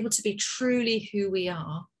being able to be truly who we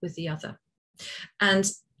are with the other.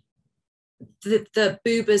 And the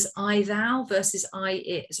Buber's I thou versus I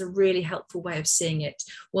it is a really helpful way of seeing it.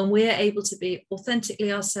 When we're able to be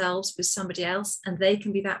authentically ourselves with somebody else and they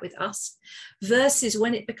can be that with us, versus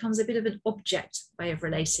when it becomes a bit of an object way of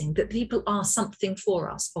relating, that people are something for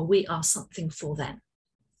us or we are something for them.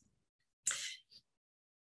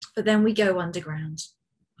 But then we go underground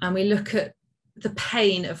and we look at the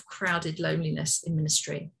pain of crowded loneliness in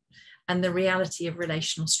ministry and the reality of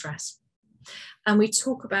relational stress. And we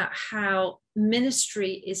talk about how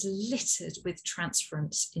ministry is littered with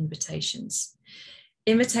transference invitations,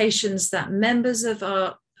 invitations that members of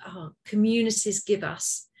our communities give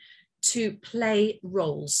us to play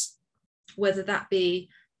roles, whether that be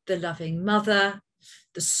the loving mother,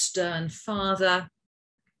 the stern father.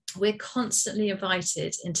 We're constantly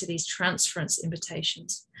invited into these transference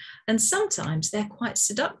invitations. And sometimes they're quite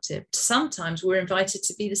seductive. Sometimes we're invited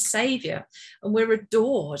to be the savior and we're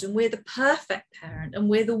adored and we're the perfect parent and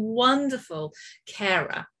we're the wonderful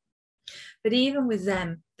carer. But even with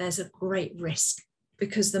them, there's a great risk,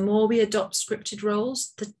 because the more we adopt scripted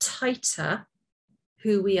roles, the tighter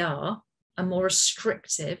who we are and more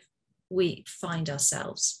restrictive we find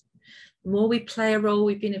ourselves. The more we play a role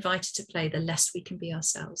we've been invited to play, the less we can be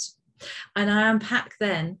ourselves. And I unpack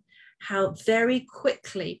then how very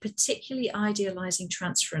quickly, particularly idealizing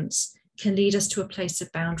transference, can lead us to a place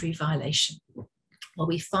of boundary violation, where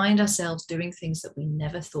we find ourselves doing things that we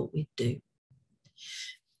never thought we'd do.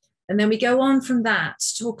 And then we go on from that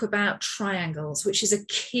to talk about triangles, which is a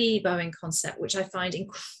key Bowen concept, which I find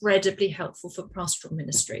incredibly helpful for pastoral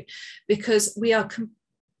ministry, because we are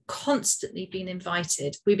constantly being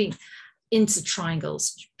invited. We've been into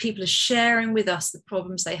triangles. People are sharing with us the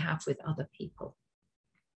problems they have with other people.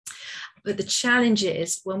 But the challenge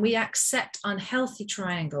is when we accept unhealthy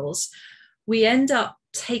triangles, we end up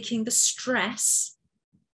taking the stress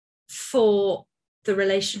for the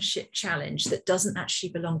relationship challenge that doesn't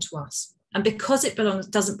actually belong to us. And because it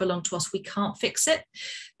doesn't belong to us, we can't fix it.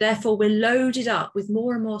 Therefore, we're loaded up with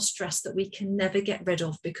more and more stress that we can never get rid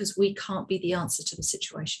of, because we can't be the answer to the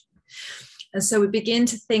situation. And so we begin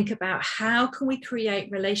to think about how can we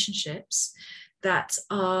create relationships that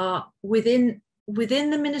are within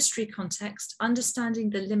the ministry context, understanding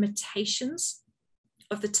the limitations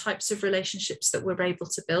of the types of relationships that we're able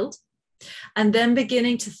to build, and then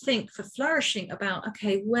beginning to think for flourishing about,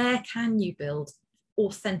 okay, where can you build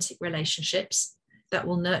authentic relationships that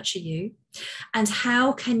will nurture you, and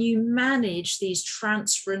how can you manage these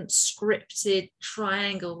transferent, scripted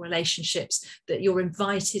triangle relationships that you're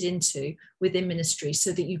invited into within ministry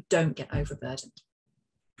so that you don't get overburdened.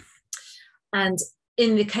 And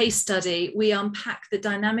in the case study, we unpack the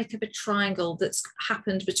dynamic of a triangle that's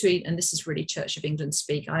happened between, and this is really Church of England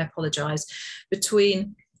speak, I apologise,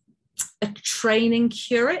 between a training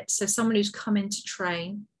curate, so someone who's come in to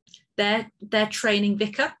train, their training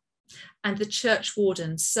vicar, and the church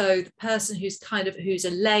warden, so the person who's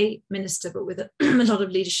a lay minister but with a lot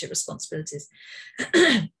of leadership responsibilities,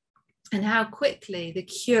 and how quickly the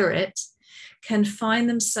curate can find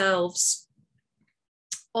themselves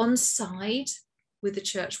on side with the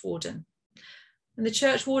church warden. And the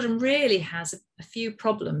church warden really has a few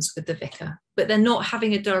problems with the vicar, but they're not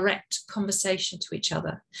having a direct conversation to each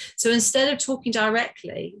other. So instead of talking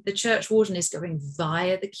directly, the church warden is going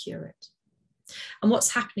via the curate. And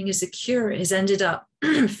what's happening is the curate has ended up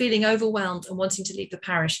feeling overwhelmed and wanting to leave the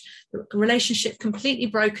parish. The relationship completely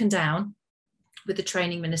broken down with the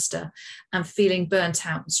training minister and feeling burnt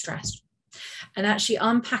out and stressed. And actually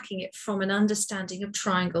unpacking it from an understanding of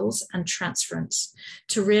triangles and transference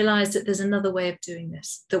to realize that there's another way of doing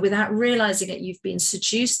this, that without realizing it, you've been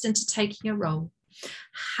seduced into taking a role,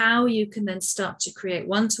 how you can then start to create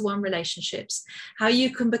one-to-one relationships, how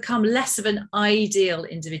you can become less of an ideal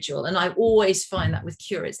individual. And I always find that with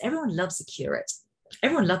curates, everyone loves a curate.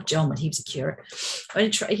 Everyone loved John when he was a curate.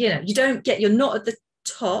 You're not at the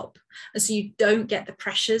top, and so you don't get the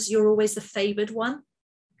pressures. You're always the favored one.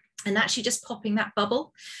 and actually just popping that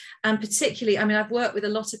bubble. And particularly, I mean, I've worked with a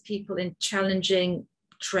lot of people in challenging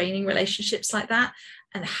training relationships like that,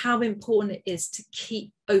 and how important it is to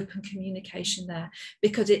keep open communication there,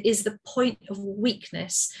 because it is the point of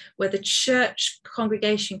weakness where the church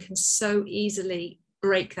congregation can so easily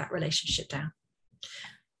break that relationship down.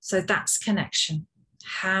 So that's connection,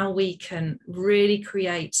 how we can really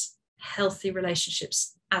create healthy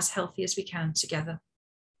relationships, as healthy as we can together.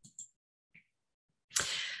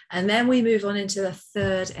 And then we move on into the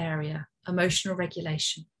third area, emotional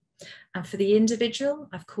regulation. And for the individual,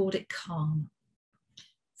 I've called it calm.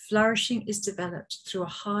 Flourishing is developed through a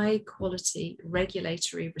high quality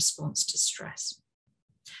regulatory response to stress.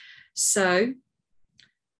 So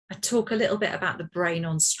I talk a little bit about the brain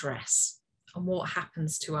on stress and what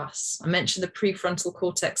happens to us. I mentioned the prefrontal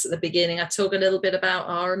cortex at the beginning. I talk a little bit about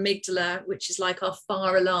our amygdala, which is like our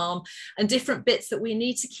fire alarm, and different bits that we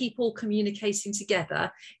need to keep all communicating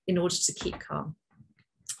together in order to keep calm.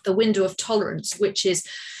 The window of tolerance, which is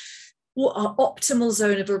what our optimal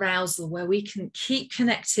zone of arousal, where we can keep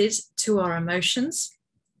connected to our emotions,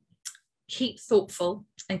 keep thoughtful,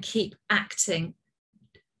 and keep acting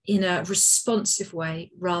in a responsive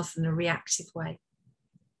way rather than a reactive way.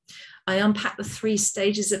 I unpack the 3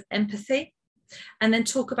 stages of empathy, and then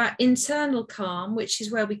talk about internal calm, which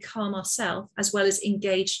is where we calm ourselves, as well as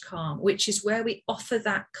engaged calm, which is where we offer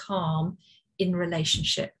that calm in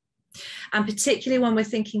relationship. And particularly when we're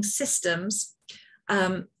thinking systems,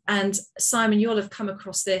 and Simon, you'll have come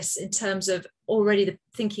across this in terms of already the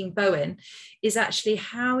thinking Bowen, is actually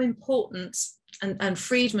how important, and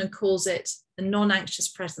Friedman calls it the non-anxious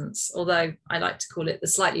presence, although I like to call it the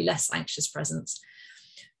slightly less anxious presence.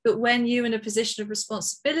 But when you in a position of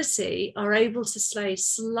responsibility are able to stay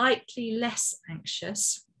slightly less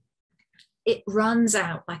anxious, it runs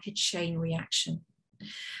out like a chain reaction.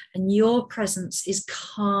 And your presence is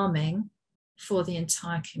calming for the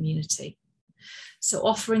entire community. So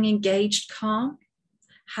offering engaged calm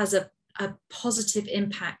has a positive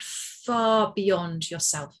impact far beyond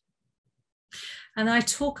yourself. And I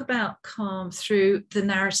talk about calm through the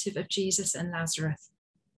narrative of Jesus and Lazarus.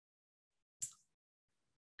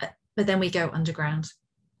 But then we go underground.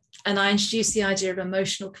 And I introduce the idea of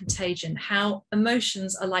emotional contagion, how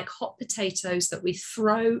emotions are like hot potatoes that we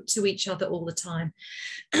throw to each other all the time.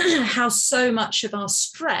 How so much of our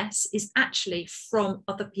stress is actually from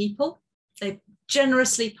other people. They've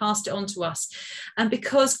generously passed it on to us. And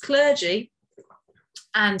because clergy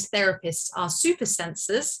and therapists are super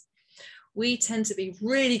sensors, we tend to be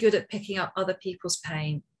really good at picking up other people's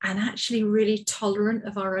pain and actually really tolerant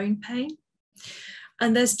of our own pain.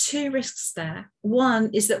 And there's 2 risks there. One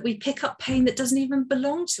is that we pick up pain that doesn't even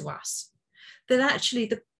belong to us, that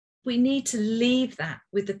actually we need to leave that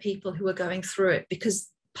with the people who are going through it, because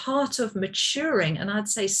part of maturing, and I'd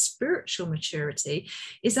say spiritual maturity,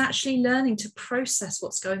 is actually learning to process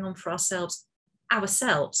what's going on for ourselves,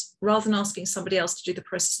 rather than asking somebody else to do the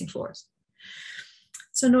processing for us.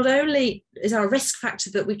 So not only is our risk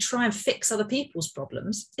factor that we try and fix other people's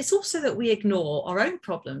problems, it's also that we ignore our own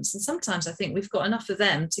problems. And sometimes I think we've got enough of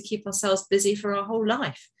them to keep ourselves busy for our whole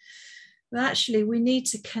life. But actually, we need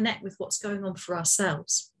to connect with what's going on for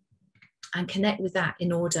ourselves and connect with that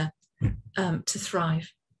in order to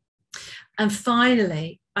thrive. And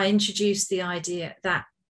finally, I introduced the idea that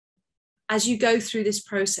as you go through this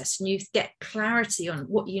process and you get clarity on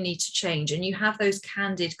what you need to change and you have those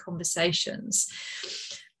candid conversations,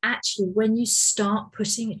 actually, when you start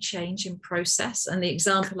putting a change in process, and the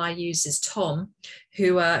example I use is Tom,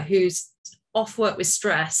 who's off work with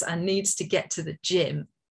stress and needs to get to the gym,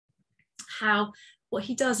 what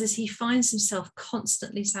he does is he finds himself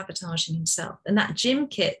constantly sabotaging himself. And that gym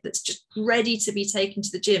kit that's just ready to be taken to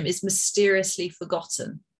the gym is mysteriously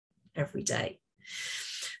forgotten every day.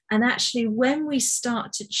 And actually, when we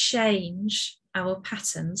start to change our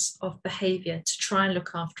patterns of behavior to try and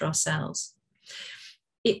look after ourselves,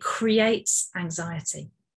 it creates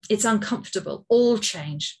anxiety. It's uncomfortable. All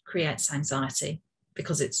change creates anxiety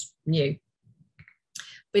because it's new.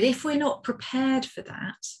 But if we're not prepared for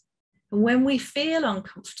that, and when we feel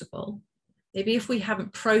uncomfortable, maybe if we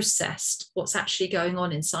haven't processed what's actually going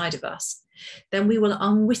on inside of us, then we will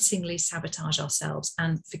unwittingly sabotage ourselves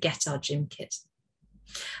and forget our gym kit.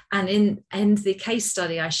 And in the case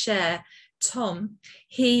study I share, Tom,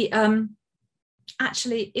 he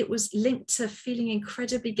actually, it was linked to feeling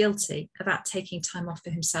incredibly guilty about taking time off for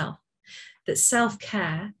himself, that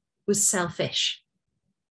self-care was selfish.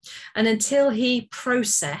 And until he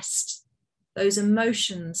processed those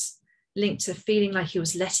emotions linked to feeling like he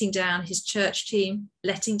was letting down his church team,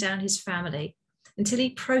 letting down his family, until he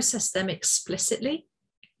processed them explicitly,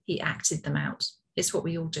 he acted them out. It's what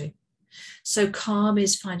we all do. So calm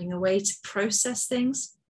is finding a way to process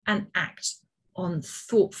things and act on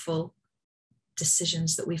thoughtful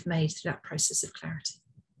decisions that we've made through that process of clarity.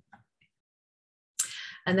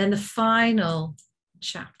 And then the final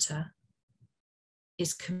chapter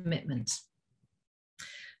is commitment.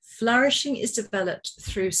 Flourishing is developed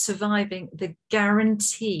through surviving the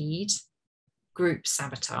guaranteed group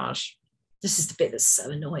sabotage. This is the bit that's so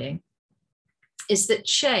annoying, is that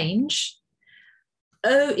change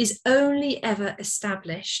is only ever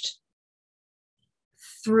established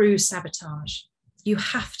through sabotage. You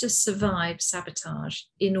have to survive sabotage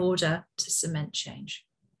in order to cement change.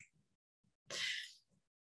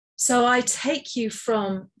 So I take you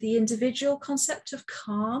from the individual concept of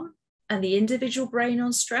calm and the individual brain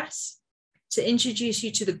on stress to introduce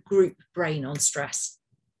you to the group brain on stress.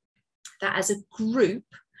 That as a group,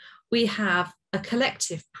 we have a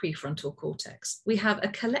collective prefrontal cortex, we have a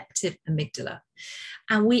collective amygdala,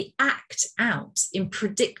 and we act out in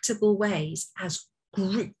predictable ways as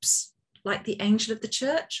groups. Like the angel of the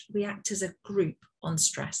church, we act as a group on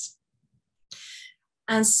stress.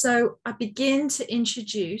 And so I begin to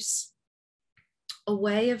introduce a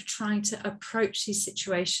way of trying to approach these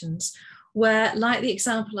situations where, like the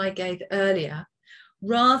example I gave earlier,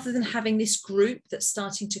 rather than having this group that's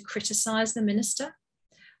starting to criticize the minister,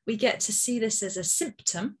 we get to see this as a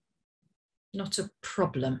symptom, not a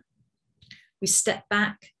problem. We step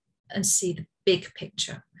back and see the big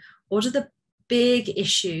picture. What are the big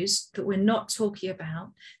issues that we're not talking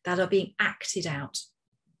about that are being acted out?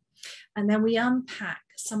 And then we unpack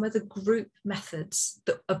some of the group methods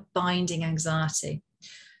that are binding anxiety.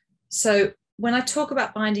 So when I talk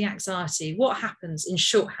about binding anxiety, what happens in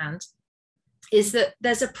shorthand is that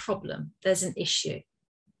there's a problem, there's an issue.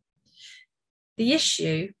 The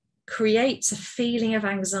issue creates a feeling of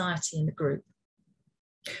anxiety in the group.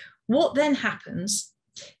 What then happens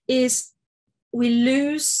is we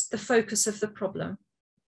lose the focus of the problem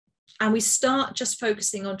and we start just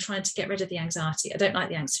focusing on trying to get rid of the anxiety. I don't like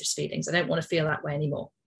the anxious feelings. I don't want to feel that way anymore.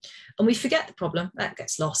 And we forget the problem, that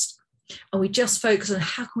gets lost. And we just focus on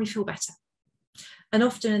how can we feel better? And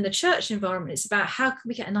often in the church environment, it's about how can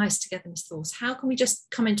we get a nice togetherness thoughts? How can we just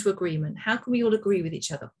come into agreement? How can we all agree with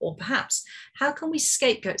each other? Or perhaps, how can we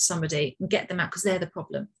scapegoat somebody and get them out because they're the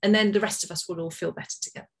problem? And then the rest of us will all feel better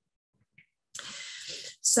together.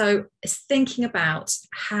 So it's thinking about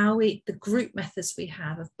how the group methods we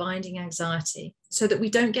have of binding anxiety so that we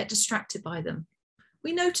don't get distracted by them.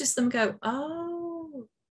 We notice them go, oh,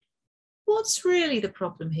 what's really the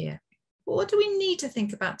problem here? What do we need to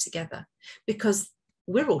think about together? Because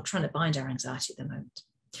we're all trying to bind our anxiety at the moment.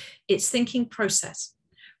 It's thinking process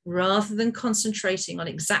rather than concentrating on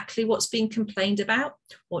exactly what's being complained about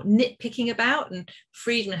or nitpicking about. And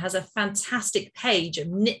Friedman has a fantastic page of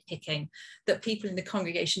nitpicking that people in the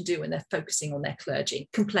congregation do when they're focusing on their clergy,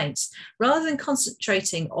 complaints, rather than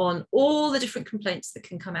concentrating on all the different complaints that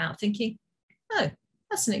can come out, thinking, oh,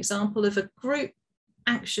 that's an example of a group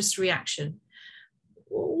anxious reaction.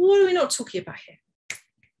 What are we not talking about here?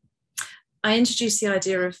 I introduce the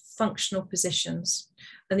idea of functional positions.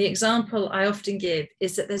 And the example I often give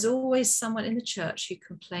is that there's always someone in the church who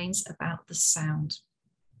complains about the sound.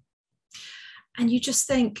 And you just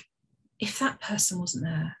think, if that person wasn't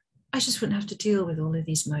there, I just wouldn't have to deal with all of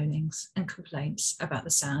these moanings and complaints about the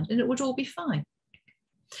sound, and it would all be fine.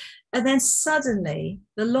 And then suddenly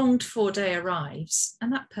the longed for day arrives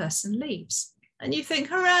and that person leaves. And you think,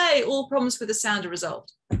 hooray, all problems with the sound are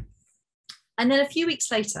resolved. And then a few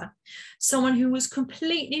weeks later, someone who was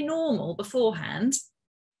completely normal beforehand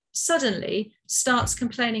suddenly starts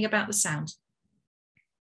complaining about the sound.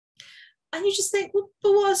 And you just think, well,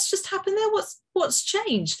 but what's just happened there? What's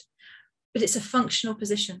changed? But it's a functional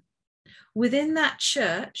position. Within that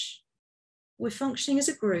church, we're functioning as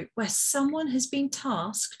a group where someone has been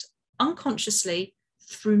tasked unconsciously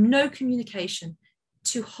through no communication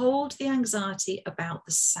to hold the anxiety about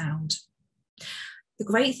the sound. The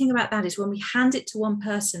great thing about that is when we hand it to one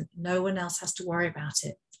person, no one else has to worry about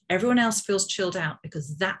it. Everyone else feels chilled out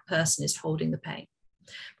because that person is holding the pain.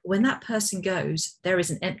 But when that person goes, there is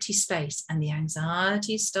an empty space and the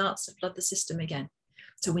anxiety starts to flood the system again.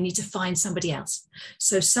 So we need to find somebody else.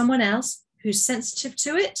 So someone else who's sensitive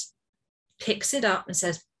to it picks it up and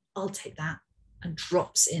says, I'll take that, and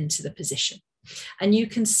drops into the position. And you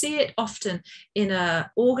can see it often in an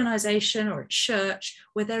organisation or a church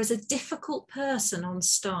where there is a difficult person on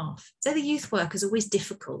staff. So the youth worker is always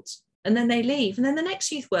difficult, and then they leave, and then the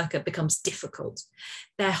next youth worker becomes difficult.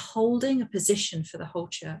 They're holding a position for the whole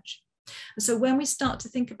church. And so when we start to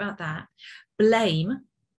think about that, blame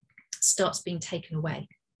starts being taken away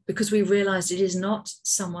because we realize it is not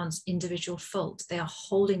someone's individual fault. They are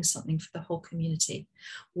holding something for the whole community.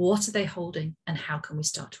 What are they holding, and how can we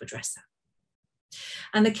start to address that?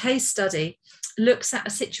 And the case study looks at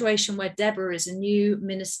a situation where Deborah is a new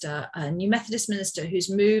minister, a new Methodist minister who's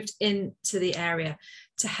moved into the area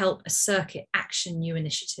to help a circuit action new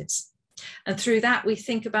initiatives. And through that, we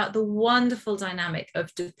think about the wonderful dynamic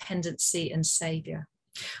of dependency and saviour,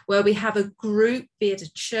 where we have a group, be it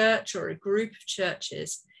a church or a group of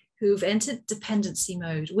churches, who've entered dependency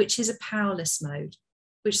mode, which is a powerless mode,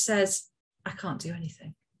 which says, I can't do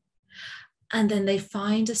anything. And then they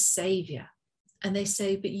find a saviour and they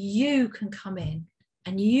say, but you can come in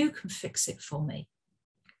and you can fix it for me.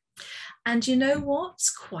 And you know what?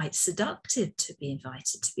 It's quite seductive to be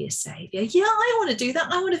invited to be a saviour. Yeah, I want to do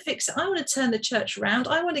that. I want to fix it. I want to turn the church around.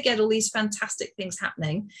 I want to get all these fantastic things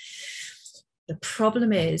happening. The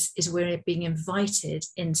problem is we're being invited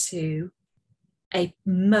into a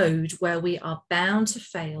mode where we are bound to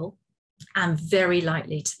fail and very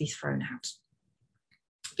likely to be thrown out,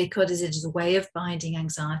 because it is a way of binding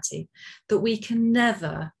anxiety that we can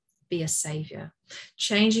never be a saviour.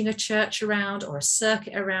 Changing a church around or a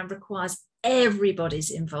circuit around requires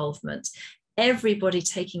everybody's involvement, everybody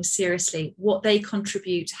taking seriously what they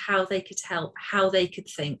contribute, how they could help, how they could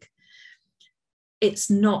think. It's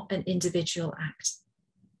not an individual act.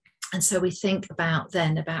 And so we think about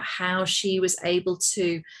how she was able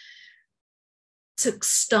to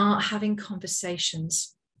start having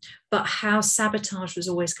conversations, but how sabotage was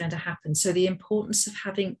always going to happen. So the importance of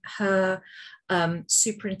having her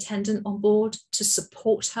superintendent on board to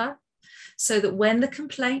support her, so that when the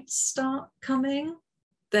complaints start coming,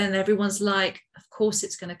 then everyone's like, of course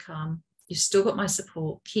it's going to come. You've still got my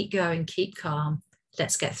support. Keep going, keep calm.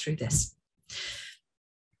 Let's get through this.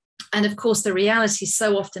 And of course, the reality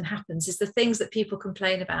so often happens is the things that people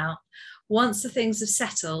complain about, once the things have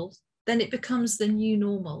settled, then it becomes the new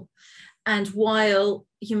normal. And while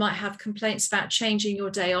you might have complaints about changing your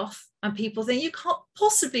day off, and people think you can't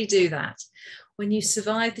possibly do that, when you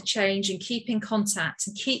survive the change and keep in contact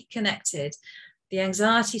and keep connected, the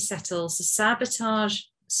anxiety settles, the sabotage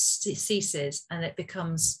ceases, and it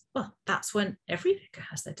becomes, well, that's when every vicar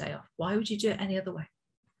has their day off. Why would you do it any other way?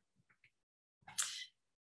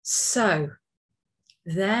 So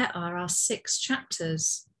there are our 6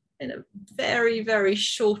 chapters in a very, very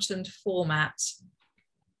shortened format.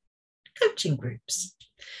 Coaching groups,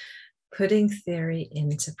 putting theory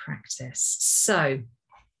into practice. So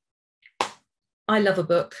I love a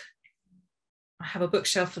book. I have a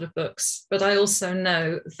bookshelf full of books, but I also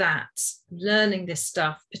know that learning this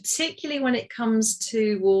stuff, particularly when it comes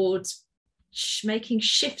towards making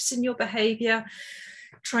shifts in your behavior,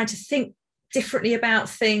 trying to think differently about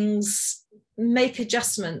things, make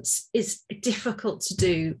adjustments, is difficult to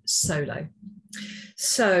do solo.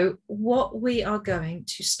 So what we are going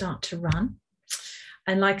to start to run,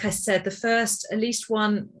 and like I said, the first, at least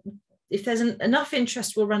one, if there's enough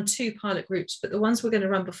interest, we'll run 2 pilot groups, but the ones we're going to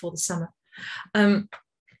run before the summer are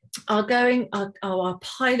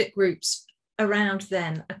pilot groups around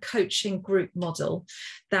then a coaching group model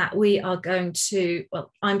that we are going to,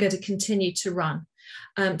 well, I'm going to continue to run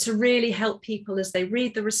to really help people as they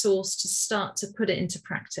read the resource to start to put it into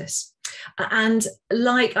practice. And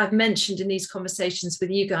like I've mentioned in these conversations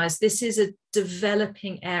with you guys, this is a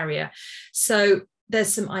developing area. So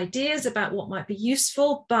there's some ideas about what might be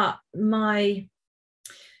useful, but one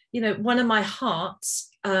of my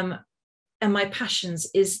hearts and my passions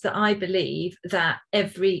is that I believe that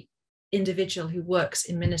every individual who works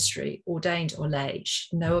in ministry, ordained or lay,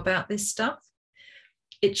 should know about this stuff.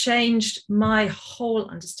 It changed my whole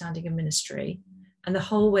understanding of ministry and the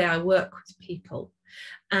whole way I work with people.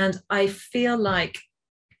 And I feel like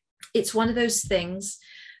it's one of those things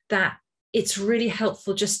that it's really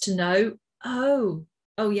helpful just to know, oh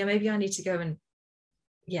yeah, maybe I need to go and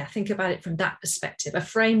think about it from that perspective, a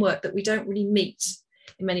framework that we don't really meet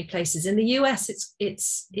in many places. In the US,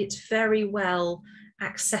 it's very well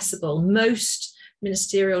accessible. Most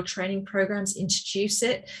ministerial training programs introduce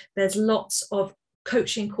it. There's lots of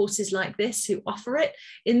coaching courses like this who offer it.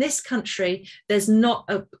 In this country, there's not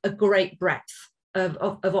a great breadth of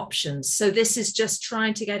options. So this is just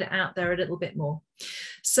trying to get it out there a little bit more.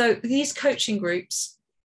 So these coaching groups,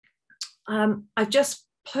 I've just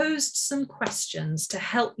posed some questions to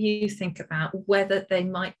help you think about whether they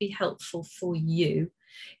might be helpful for you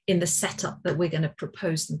in the setup that we're going to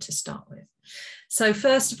propose them to start with. So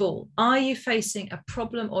first of all, are you facing a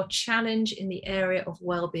problem or challenge in the area of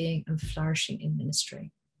well-being and flourishing in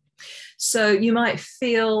ministry? So you might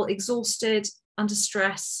feel exhausted, under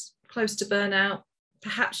stress, close to burnout.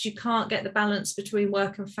 Perhaps you can't get the balance between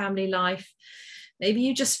work and family life. Maybe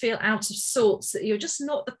you just feel out of sorts, that you're just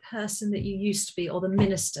not the person that you used to be, or the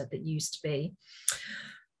minister that you used to be.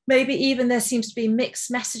 Maybe even there seems to be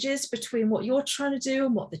mixed messages between what you're trying to do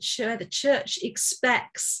and what the church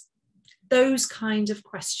expects. Those kind of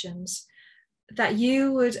questions, that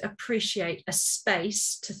you would appreciate a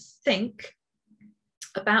space to think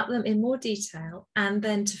about them in more detail and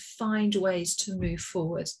then to find ways to move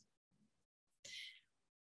forward.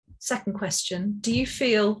 Second question, do you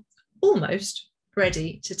feel almost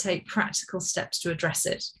ready to take practical steps to address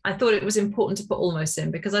it? I thought it was important to put almost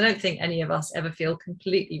in, because I don't think any of us ever feel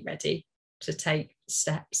completely ready to take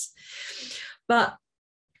steps. But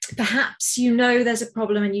perhaps you know there's a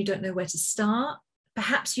problem and you don't know where to start.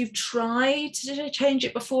 Perhaps you've tried to change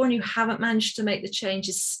it before and you haven't managed to make the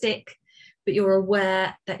changes stick, but you're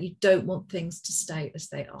aware that you don't want things to stay as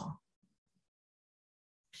they are.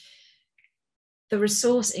 The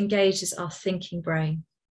resource engages our thinking brain.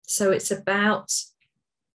 So it's about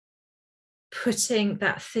putting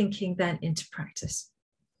that thinking then into practice.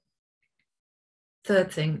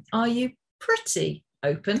 Third thing, are you pretty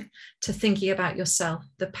open to thinking about yourself,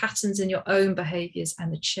 the patterns in your own behaviours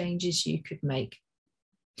and the changes you could make?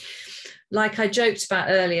 Like I joked about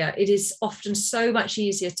earlier, it is often so much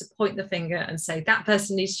easier to point the finger and say, that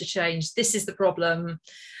person needs to change, this is the problem.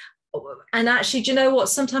 And actually, do you know what?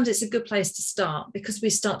 Sometimes it's a good place to start, because we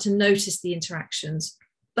start to notice the interactions.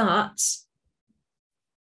 But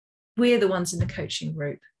we're the ones in the coaching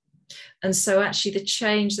group. And so actually the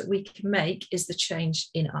change that we can make is the change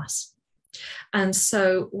in us. And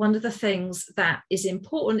so one of the things that is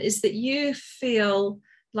important is that you feel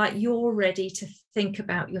like you're ready to think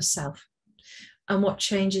about yourself and what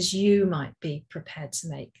changes you might be prepared to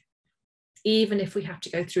make, even if we have to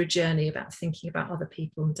go through a journey about thinking about other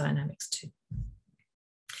people and dynamics too.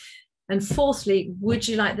 And fourthly, would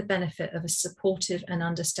you like the benefit of a supportive and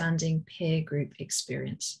understanding peer group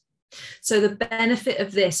experience? So the benefit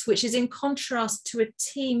of this, which is in contrast to a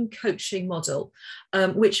team coaching model,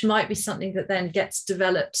 which might be something that then gets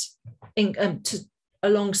developed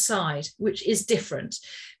alongside, which is different.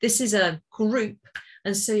 This is a group,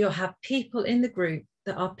 and so you'll have people in the group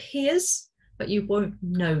that are peers, but you won't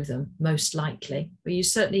know them most likely, but you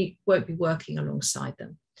certainly won't be working alongside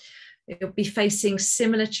them. You'll be facing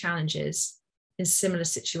similar challenges in similar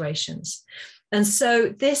situations. And so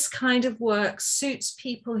this kind of work suits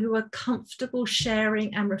people who are comfortable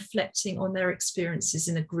sharing and reflecting on their experiences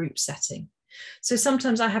in a group setting. So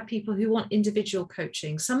sometimes I have people who want individual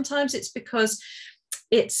coaching. Sometimes it's because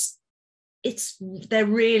they're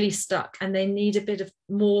really stuck and they need a bit of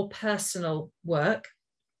more personal work.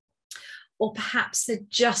 Or perhaps they're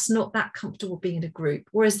just not that comfortable being in a group,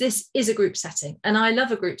 whereas this is a group setting. And I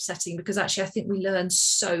love a group setting because actually I think we learn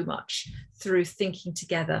so much through thinking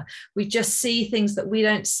together. We just see things that we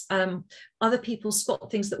don't, other people spot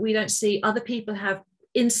things that we don't see. Other people have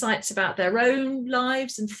insights about their own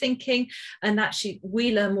lives and thinking, and actually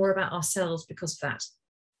we learn more about ourselves because of that.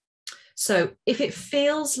 So if it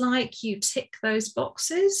feels like you tick those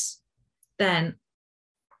boxes, then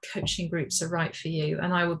coaching groups are right for you,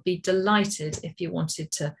 and I would be delighted if you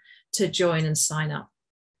wanted to join and sign up.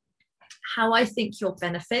 How I think you'll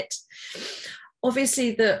benefit,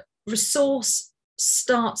 obviously the resource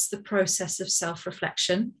starts the process of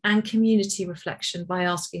self-reflection and community reflection by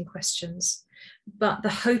asking questions, but the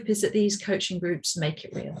hope is that these coaching groups make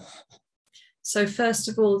it real. So first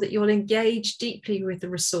of all, that you'll engage deeply with the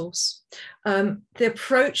resource. The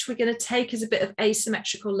approach we're going to take is a bit of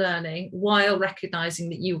asymmetrical learning while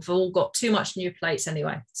recognizing that you've all got too much on your plates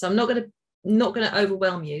anyway. So I'm not going to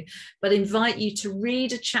overwhelm you, but invite you to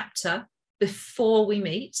read a chapter before we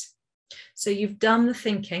meet. So you've done the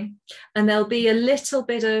thinking, and there'll be a little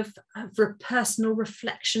bit of personal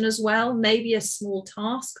reflection as well, maybe a small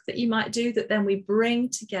task that you might do that then we bring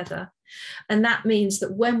together. And that means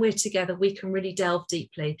that when we're together, we can really delve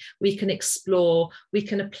deeply, we can explore, we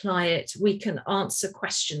can apply it, we can answer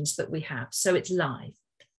questions that we have. So it's live.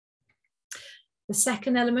 The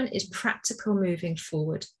second element is practical moving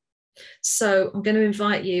forward. So I'm going to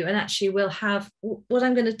invite you, and actually we'll have, what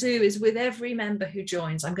I'm going to do is with every member who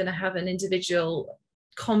joins, I'm going to have an individual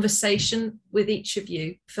conversation with each of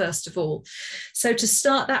you, first of all. So to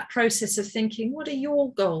start that process of thinking, what are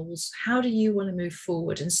your goals? How do you want to move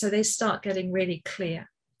forward? And so they start getting really clear.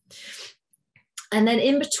 And then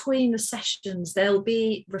in between the sessions, there'll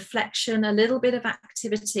be reflection, a little bit of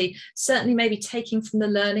activity, certainly maybe taking from the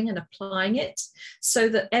learning and applying it, so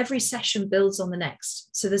that every session builds on the next.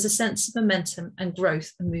 So there's a sense of momentum and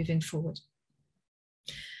growth and moving forward.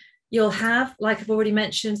 You'll have, like I've already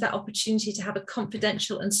mentioned, that opportunity to have a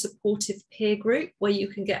confidential and supportive peer group where you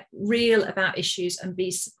can get real about issues and be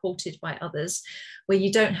supported by others, where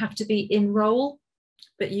you don't have to be in role,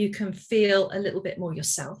 but you can feel a little bit more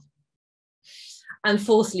yourself. And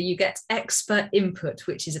fourthly, you get expert input,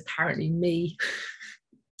 which is apparently me.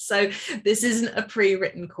 So this isn't a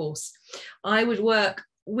pre-written course. I would work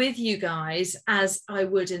with you guys as I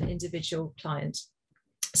would an individual client.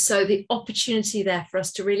 So the opportunity there for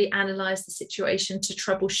us to really analyze the situation, to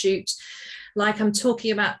troubleshoot. Like I'm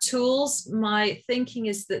talking about tools, my thinking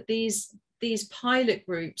is that these pilot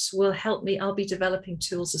groups will help me. I'll be developing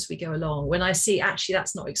tools as we go along. When I see actually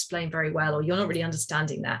that's not explained very well, or you're not really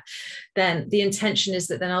understanding that, then the intention is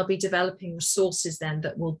that then I'll be developing resources then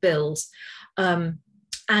that will build.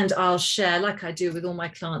 And I'll share, like I do with all my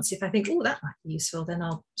clients. If I think, oh, that might be useful, then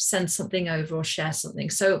I'll send something over or share something.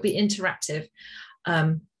 So it'll be interactive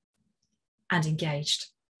and engaged.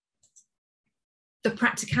 The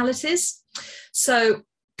practicalities. So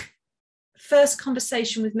first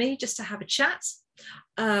conversation with me, just to have a chat,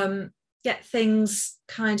 get things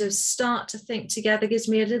kind of start to think together, gives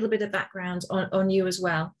me a little bit of background on you as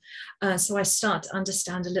well. So I start to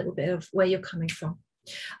understand a little bit of where you're coming from.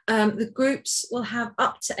 The groups will have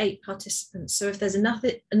up to 8 participants. So if there's enough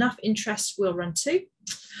interest, we'll run 2.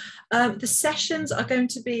 The sessions are going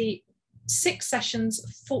to be 6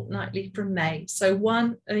 sessions fortnightly from May. So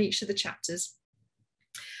 1 in each of the chapters.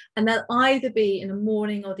 And they'll either be in the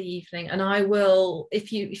morning or the evening. And I will,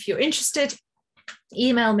 if you're interested,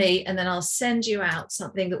 email me and then I'll send you out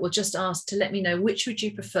something that will just ask to let me know which would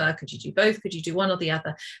you prefer. Could you do both? Could you do one or the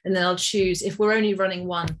other? And then I'll choose, if we're only running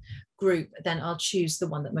 1 group, then I'll choose the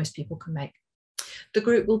one that most people can make. The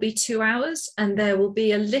group will be 2 hours, and there will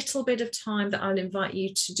be a little bit of time that I'll invite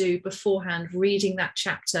you to do beforehand, reading that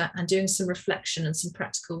chapter and doing some reflection and some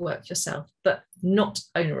practical work yourself, but not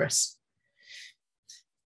onerous.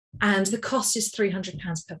 And the cost is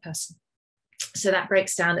 £300 per person. So that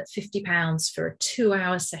breaks down at £50 for a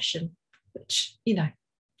 2-hour session, which, you know,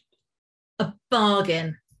 a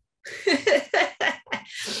bargain.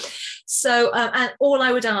 So, and all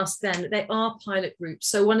I would ask then, they are pilot groups.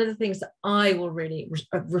 So one of the things that I will really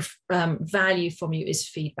value from you is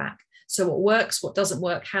feedback. So what works, what doesn't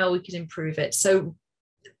work, how we can improve it. So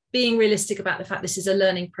being realistic about the fact this is a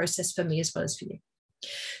learning process for me as well as for you.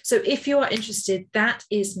 So if you are interested, that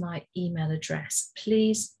is my email address.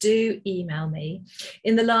 Please do email me.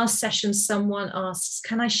 In the last session, someone asks,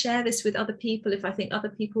 can I share this with other people if I think other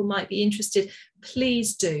people might be interested?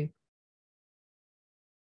 Please do.